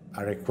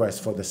a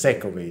request for the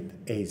sake of it.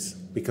 It's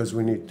because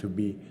we need to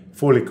be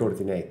fully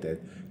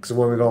coordinated. Because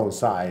when we go on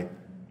site,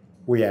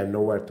 we have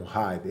nowhere to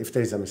hide. If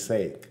there is a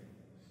mistake,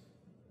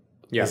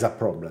 it's a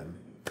problem.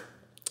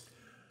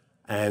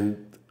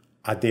 And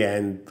at the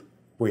end,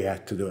 we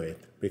had to do it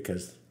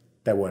because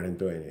they weren't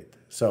doing it.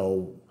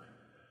 So,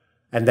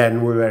 and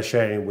then we were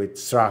sharing with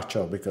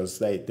Structure because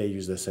they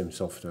use the same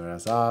software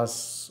as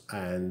us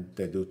and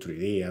they do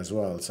 3D as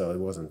well. So it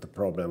wasn't a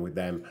problem with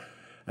them.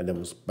 And there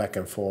was back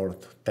and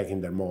forth,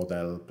 taking their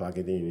model, plug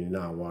it in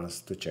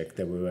ours to check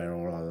that we were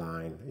all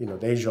aligned.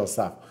 The usual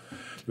stuff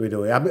we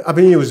do. I've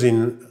been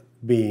using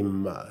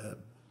Beam. I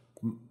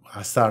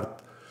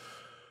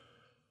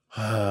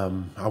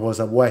was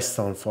at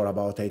Weston for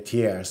about 8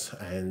 years,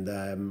 and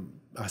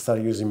I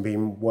started using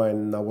Beam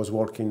when I was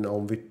working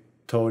on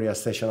Victoria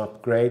Station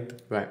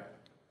upgrade. Right.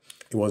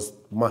 It was a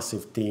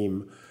massive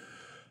team.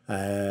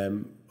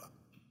 The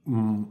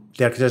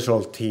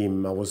architectural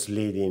team I was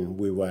leading,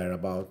 we were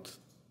about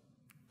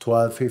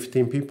 12,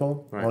 15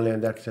 people, only on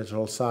the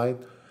architectural side.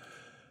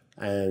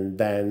 And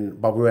then,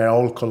 but we were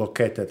all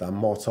co-located at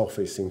Mott's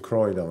office in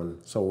Croydon.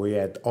 So we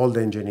had all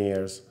the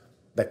engineers,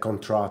 the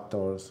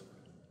contractors,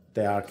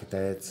 the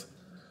architects,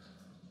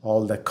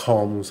 all the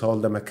comms, all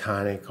the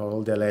mechanical,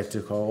 all the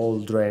electrical,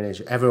 all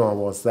drainage, everyone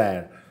was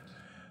there.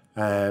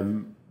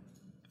 That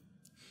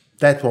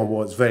one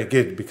was very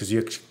good because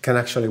you can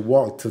actually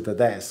walk to the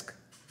desk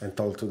and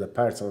talk to the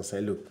person and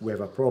say, look, we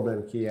have a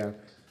problem here,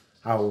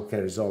 how we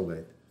can resolve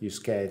it. You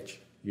sketch,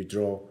 you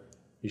draw,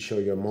 you show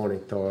your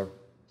monitor,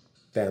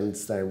 they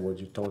understand what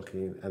you're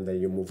talking, and then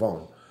you move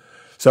on.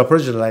 So a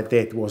project like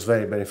that was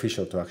very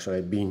beneficial to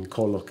actually being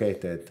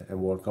co-located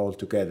and work all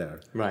together.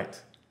 Right.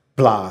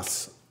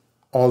 Plus,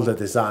 all the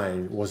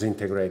design was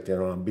integrated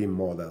on a BIM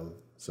model,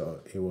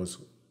 so it was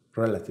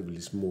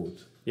relatively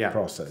smooth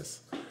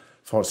process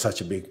for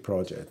such a big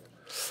project.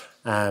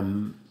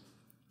 And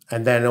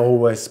then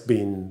always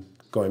been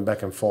going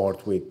back and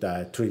forth with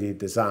 3D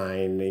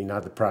design in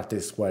other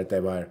practice where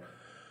they were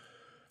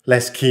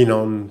less keen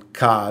on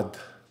CAD,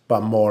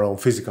 but more on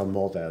physical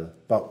model.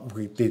 But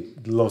we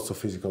did lots of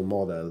physical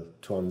model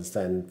to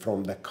understand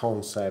from the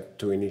concept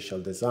to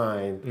initial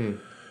design,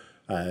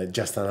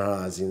 just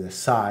analyzing the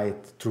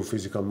site through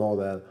physical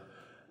model.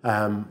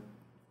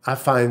 I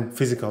find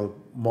physical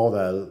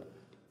model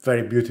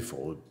very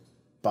beautiful,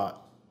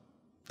 but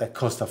they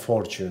cost a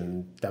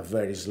fortune, they're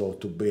very slow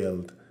to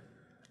build,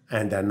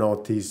 and they're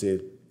not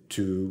easy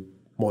to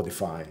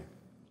modify.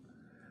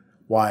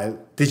 While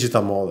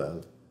digital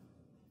model,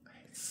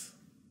 it's,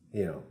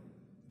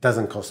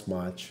 doesn't cost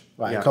much.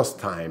 Well, it costs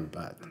time,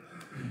 but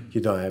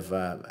you don't have,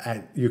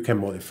 and you can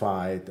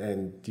modify it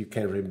and you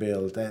can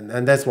rebuild.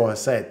 And that's what I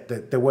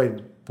said, the way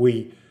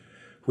we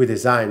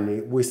design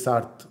it, we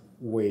start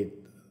with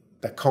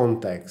the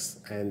context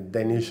and the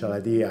initial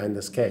idea and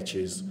the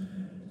sketches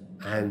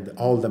and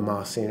all the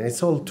massing.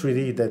 It's all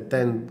 3D that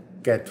then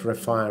get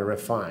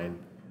refined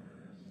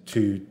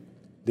to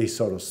this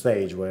sort of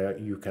stage where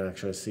you can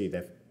actually see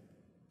the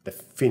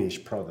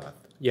finished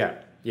product. Yeah,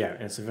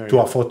 it's a very to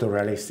a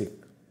photorealistic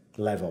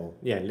level.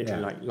 Yeah,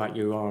 literally like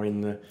you are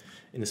in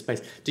the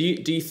space. Do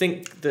you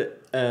think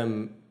that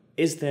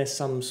is there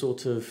some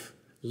sort of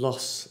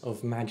loss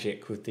of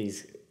magic with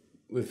these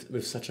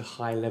with such a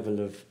high level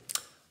of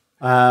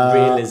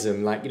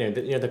realism, like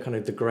the kind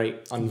of the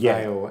great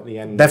unveil at the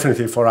end?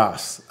 Definitely for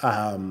us.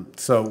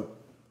 So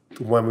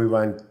when we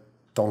went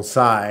on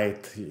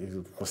site,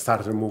 we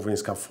started removing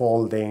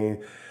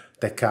scaffolding,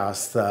 the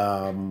cast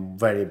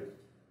very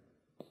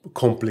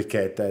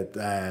complicated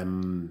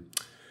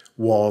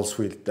walls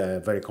with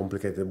very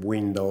complicated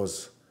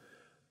windows.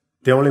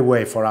 The only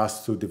way for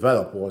us to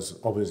develop was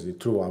obviously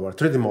through our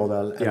 3D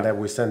model, and then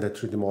we send the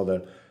 3D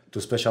model to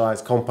a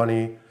specialized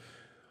company,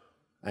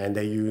 and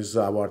they use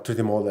our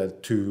 3D model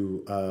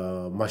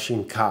to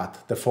machine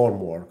cut the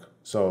formwork.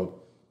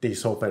 So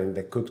this opening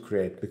they could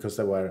create, because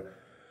they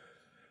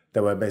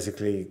were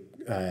basically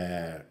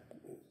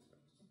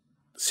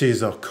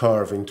series of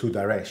curve in two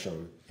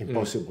directions,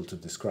 impossible to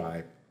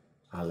describe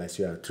unless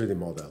you have a 3D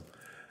model.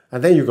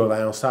 And then you go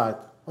down outside,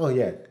 oh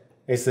yeah,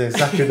 it's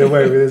exactly the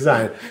way we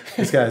designed.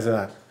 These guys are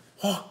like,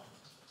 oh,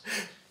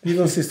 you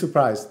don't seem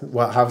surprised.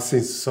 Well, I've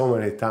seen so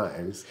many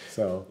times.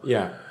 So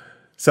yeah,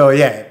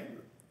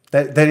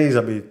 there is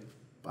a bit.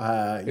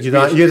 You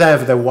don't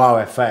have the wow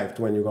effect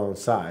when you go on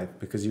site,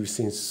 because you've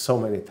seen so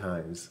many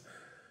times,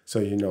 so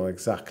you know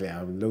exactly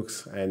how it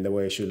looks and the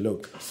way it should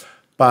look.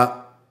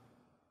 But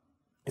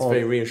it's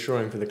very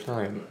reassuring for the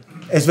client.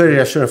 It's very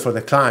reassuring for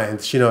the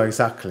client. You know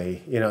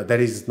exactly.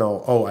 There is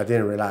no, oh, I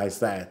didn't realize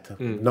that.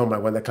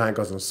 Normally, when the client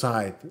goes on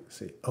site,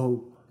 say,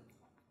 oh,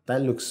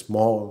 that looks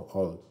small,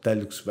 or that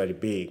looks very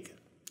big.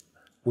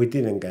 We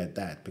didn't get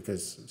that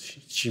because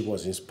she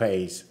was in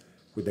space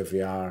with the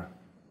VR.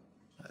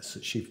 So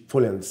she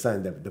fully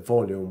understands the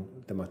volume,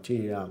 the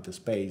material, the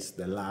space,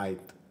 the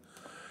light.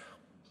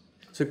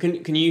 So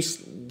do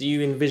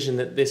you envision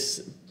that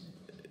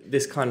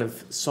this kind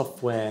of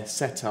software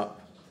setup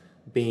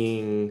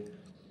being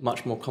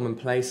much more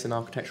commonplace in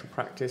architectural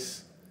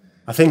practice?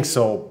 I think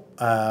so,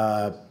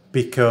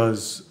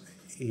 because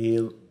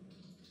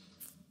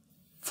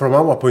from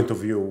our point of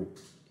view,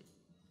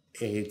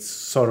 it's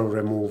sort of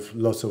remove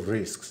lots of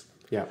risks.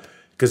 Yeah.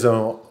 Because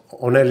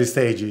on early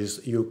stages,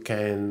 you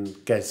can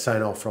get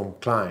sign-off from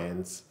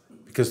clients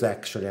because they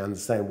actually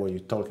understand what you're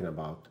talking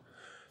about.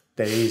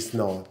 There is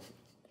no,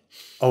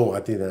 oh, I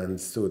didn't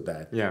understood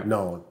that. Yeah.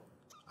 No,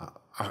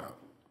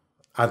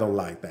 I don't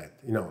like that.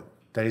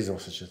 There is no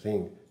such a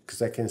thing, because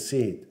they can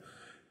see it.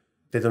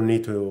 They don't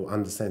need to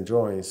understand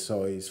drawings,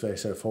 so it's very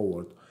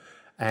straightforward.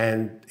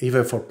 And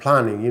even for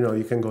planning,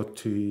 you can go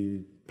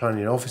to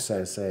planning officer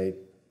and say,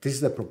 this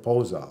is the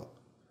proposal.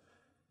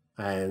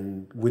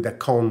 And with the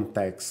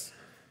context,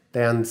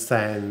 they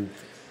understand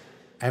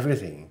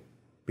everything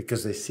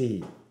because they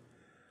see.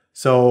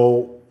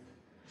 So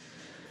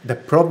the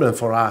problem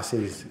for us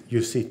is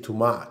you see too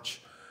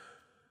much.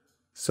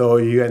 So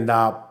you end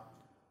up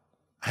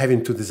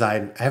having to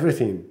design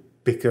everything,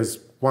 because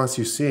once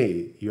you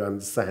see, you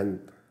understand,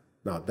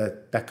 no,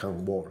 that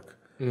can't work.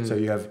 So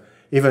you have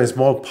even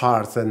small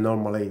parts that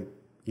normally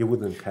you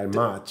wouldn't care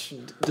much.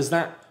 Does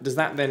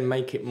that then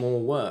make it more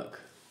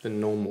work than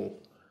normal?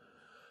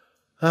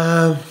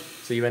 So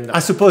you end up, I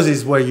suppose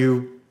it's where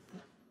you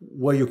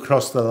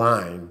cross the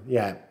line.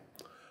 Yeah.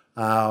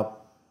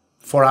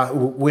 For us,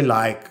 we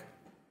like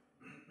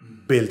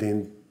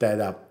building that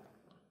up,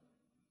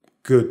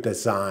 good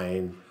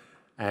design,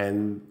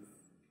 and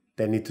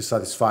they need to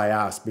satisfy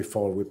us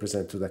before we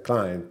present to the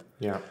client.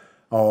 Yeah.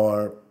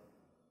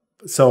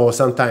 So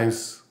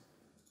sometimes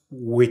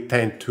we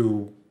tend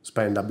to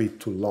spend a bit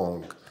too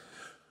long.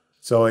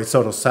 So it's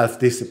sort of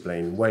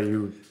self-discipline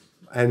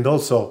and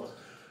also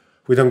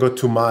we don't go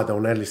too mad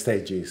on early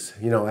stages.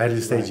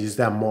 Early stages,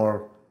 they're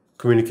more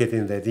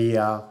communicating the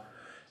idea,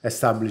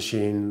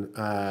 establishing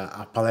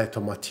a palette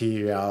of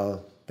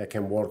material that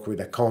can work with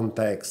the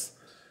context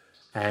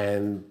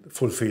and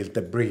fulfill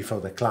the brief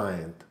of the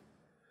client.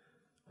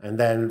 And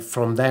then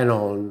from then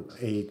on,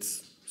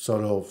 it's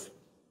sort of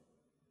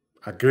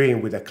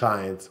agreeing with the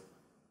client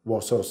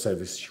what sort of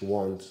service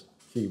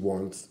he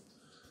wants,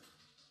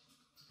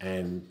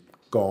 and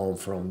go on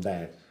from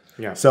there.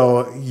 Yeah.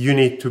 So you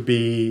need to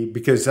be,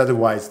 because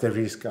otherwise the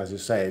risk, as you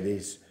said,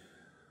 is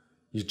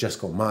you just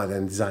go mad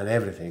and design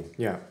everything.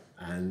 Yeah.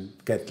 And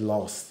get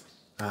lost.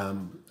 I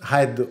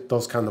had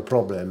those kind of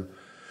problem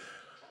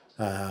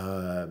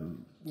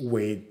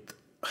with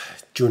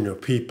junior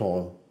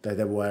people that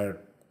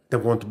they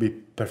want to be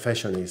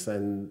perfectionists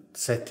and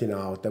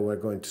they were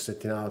going to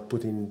setting out,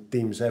 putting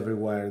themes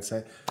everywhere, and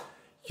say,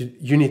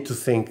 you need to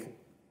think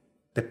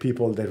the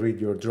people that read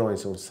your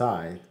drawings on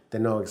site, they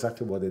know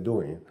exactly what they're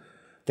doing.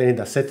 They need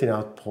a setting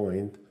out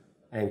point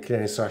and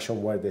clear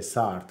instruction where they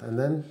start, and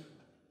then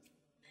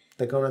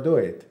they're gonna do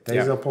it. There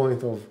is no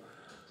point of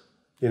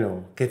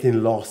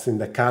getting lost in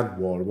the CAD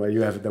world where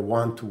you have the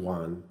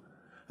one-to-one.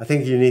 I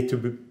think you need to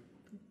be,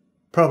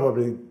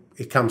 probably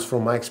it comes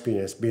from my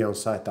experience, be on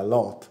site a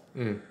lot,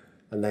 and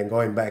then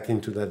going back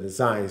into the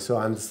design, so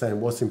I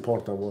understand what's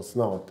important, what's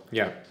not,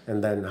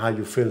 and then how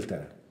you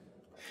filter.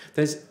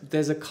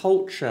 There's a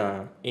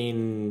culture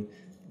in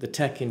the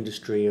tech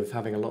industry of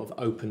having a lot of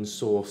open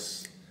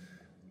source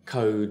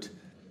code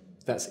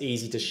that's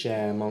easy to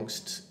share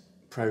amongst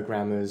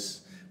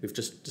programmers. We've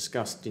just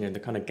discussed, the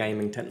kind of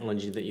gaming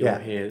technology that you're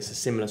here. It's a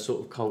similar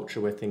sort of culture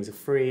where things are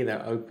free,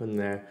 they're open,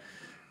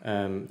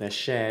 they're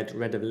shared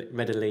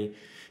readily.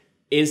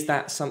 Is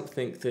that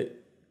something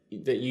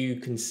that you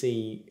can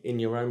see in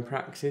your own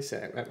practice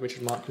at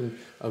Richard Markland,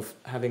 of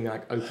having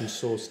like open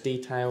source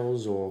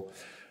details or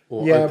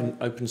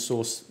open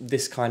source,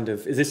 this kind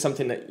of, is this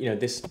something that,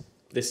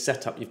 this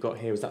setup you've got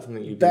here, is that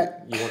something you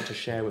want to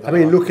share with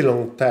others? Looking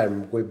long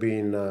term, we've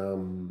been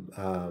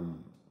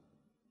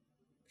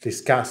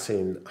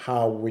discussing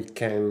how we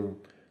can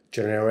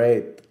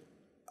generate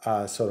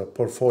a sort of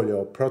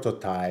portfolio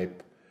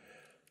prototype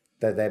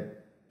that they've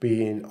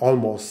been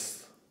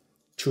almost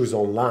choose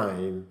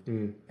online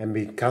and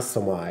be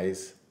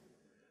customized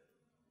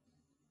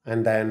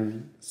and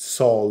then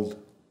sold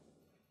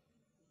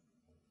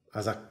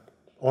as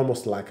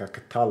almost like a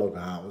catalog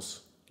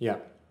house. Yeah.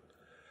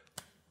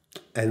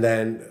 And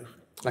then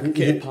like a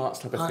kit of parts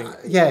type of thing.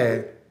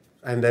 Yeah.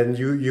 And then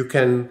you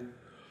can,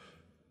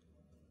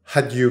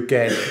 how do you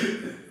get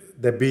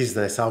the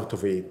business out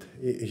of it?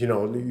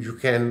 You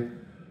can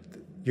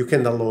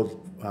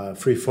download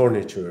free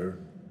furniture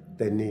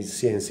that needs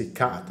CNC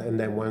cut, and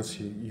then once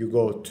you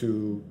go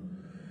to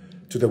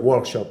the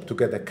workshop to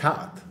get a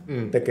cut,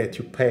 they get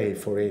you pay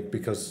for it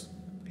because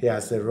he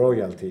has the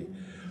royalty.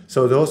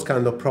 So those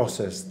kind of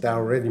process, they're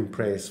already in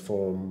place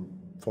for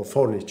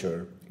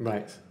furniture.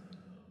 Right.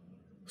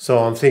 So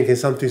I'm thinking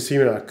something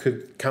similar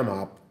could come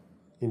up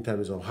in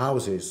terms of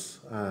houses.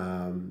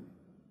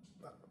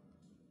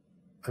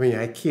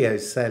 IKEA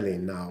is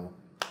selling now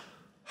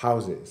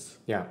houses.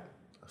 Yeah.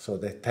 So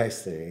they're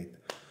testing it.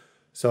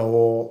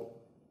 So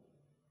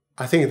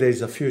I think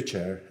there's a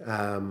future.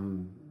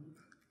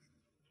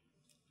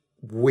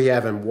 We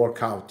haven't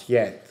worked out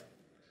yet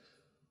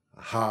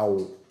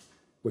how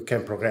we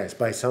can progress,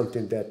 but it's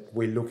something that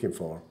we're looking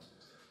for,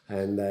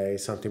 and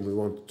it's something we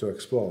want to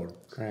explore.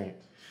 Great.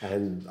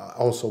 And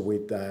also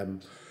with the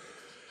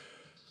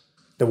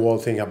whole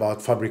thing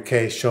about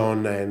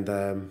fabrication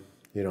and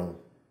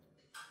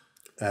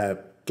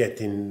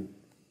getting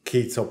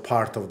kits or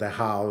part of the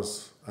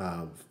house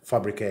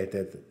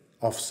fabricated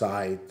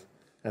off-site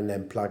and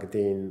then plugged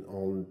in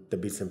on the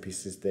bits and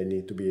pieces they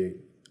need to be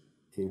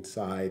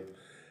inside,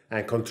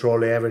 and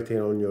control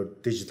everything on your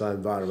digital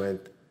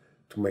environment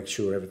to make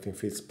sure everything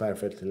fits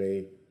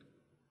perfectly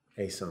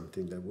is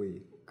something that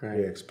we're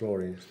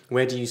exploring.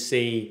 Where do you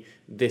see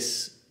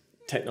this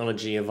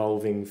technology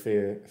evolving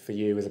for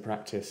you as a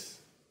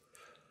practice?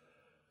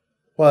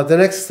 Well, the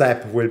next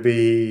step will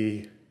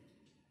be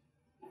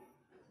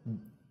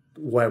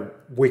where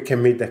we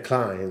can meet the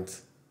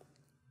client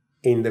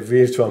in the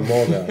virtual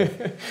model.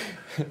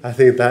 I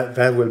think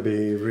that will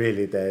be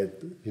really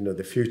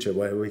the future,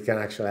 where we can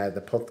actually have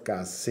the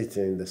podcast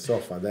sitting in the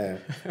sofa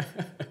there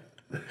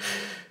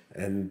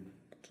and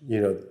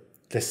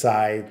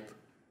decide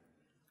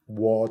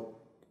what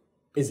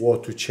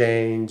to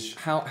change.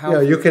 How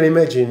you can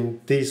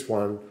imagine this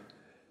one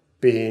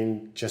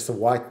being just a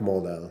white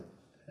model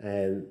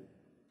and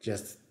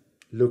just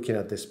looking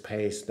at the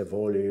space, the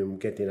volume,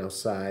 getting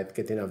outside,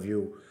 getting a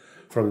view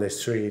from the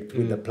street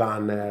with the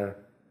planner,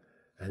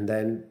 and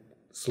then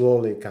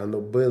slowly kind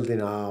of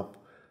building up,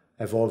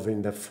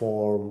 evolving the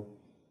form,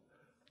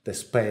 the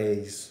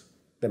space,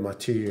 the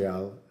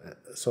material,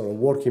 sort of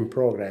work in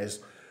progress.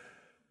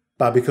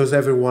 But because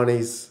everyone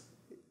is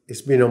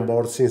been on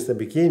board since the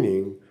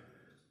beginning,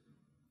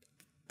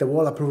 the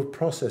whole approval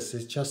process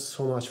is just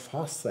so much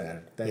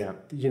faster that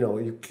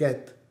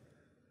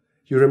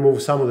you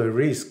remove some of the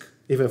risk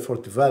even for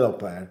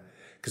developer,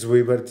 because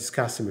we were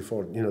discussing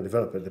before,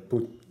 developer, they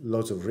put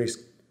loads of risk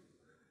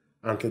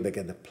until they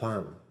get the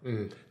plan.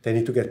 They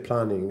need to get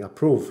planning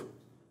approved,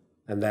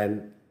 and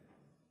then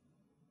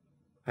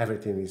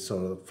everything is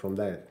sort of from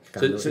there.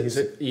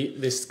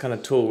 This kind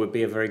of tool would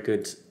be a very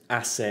good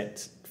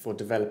asset for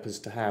developers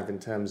to have in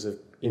terms of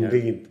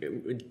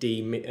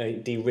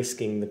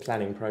de-risking the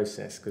planning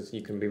process, because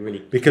you can be really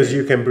because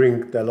you can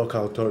bring the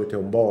local authority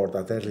on board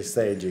at early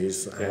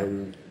stages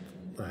and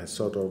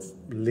sort of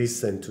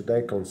listen to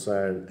their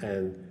concern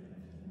and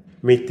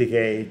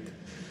mitigate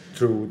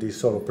through this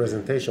sort of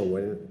presentation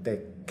where they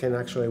can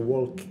actually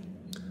walk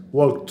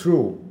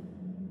through,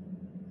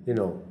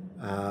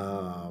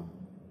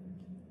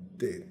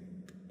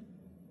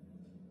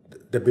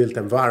 the built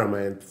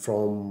environment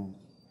from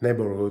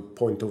neighborhood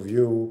point of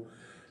view,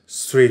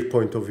 street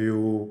point of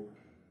view,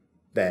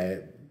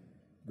 the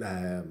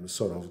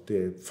sort of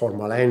the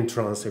formal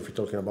entrance, if you're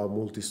talking about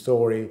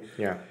multi-story,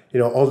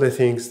 all the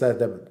things that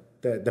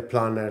the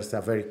planners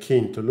are very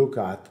keen to look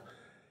at,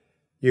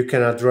 you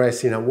can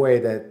address in a way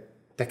that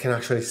they can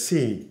actually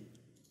see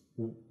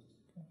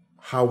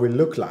how we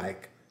look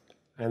like,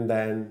 and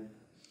then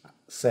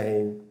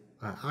saying,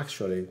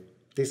 actually,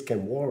 this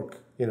can work,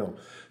 you know.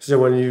 So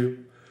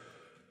when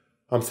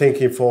I'm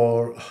thinking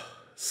for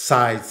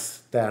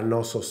sites that are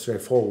not so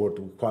straightforward,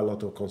 with quite a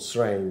lot of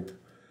constraint.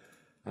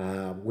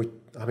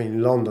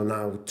 In London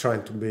now, we're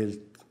trying to build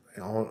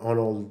on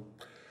all.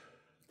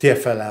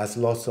 TfL has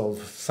lots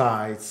of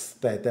sites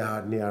that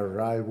are near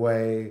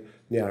railway,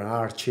 near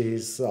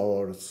arches,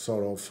 or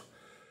sort of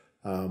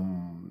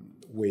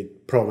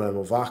with problem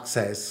of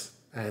access,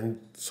 and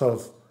sort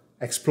of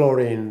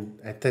exploring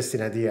and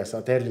testing ideas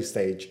at early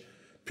stage,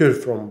 pure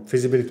from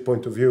feasibility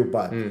point of view,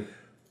 but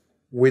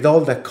with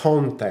all the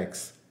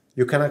context,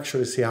 you can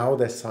actually see how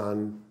the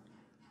sun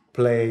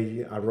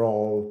play a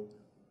role,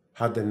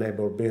 how the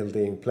neighbor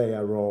building play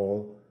a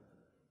role,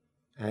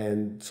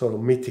 and sort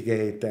of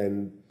mitigate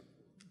and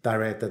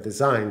direct the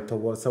design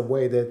towards a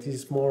way that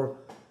is more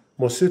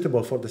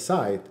suitable for the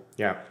site.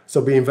 Yeah.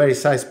 So being very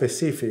site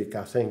specific,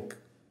 I think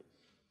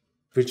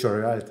virtual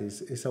reality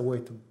is a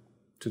way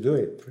to do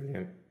it.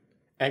 Brilliant.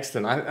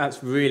 Excellent.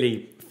 That's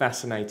really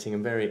fascinating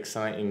and very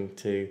exciting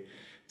to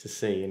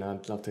see. And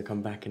I'd love to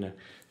come back in a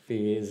few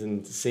years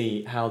and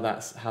see how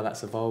that's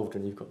evolved.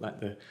 And you've got like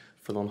the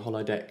full-on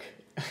holodeck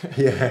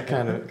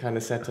kind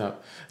of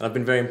setup. And I've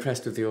been very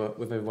impressed with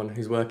everyone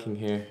who's working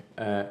here.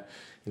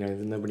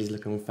 Nobody's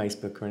looking on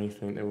Facebook or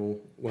anything. They're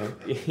all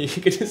you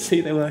can just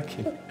see they're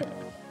working.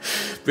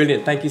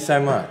 Brilliant. Thank you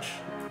so much.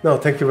 No,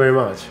 thank you very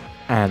much.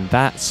 And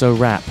that's a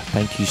wrap.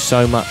 Thank you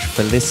so much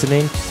for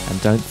listening.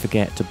 And don't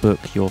forget to book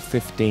your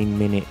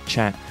 15-minute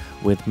chat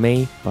with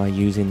me by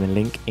using the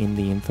link in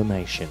the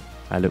information.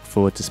 I look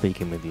forward to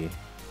speaking with you.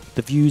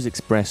 The views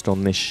expressed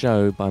on this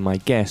show by my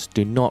guests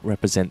do not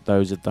represent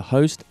those of the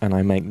host, and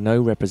I make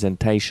no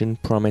representation,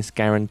 promise,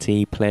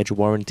 guarantee, pledge,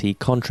 warranty,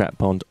 contract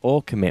bond,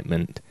 or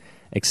commitment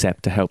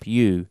except to help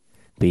you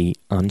be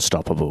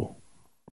unstoppable.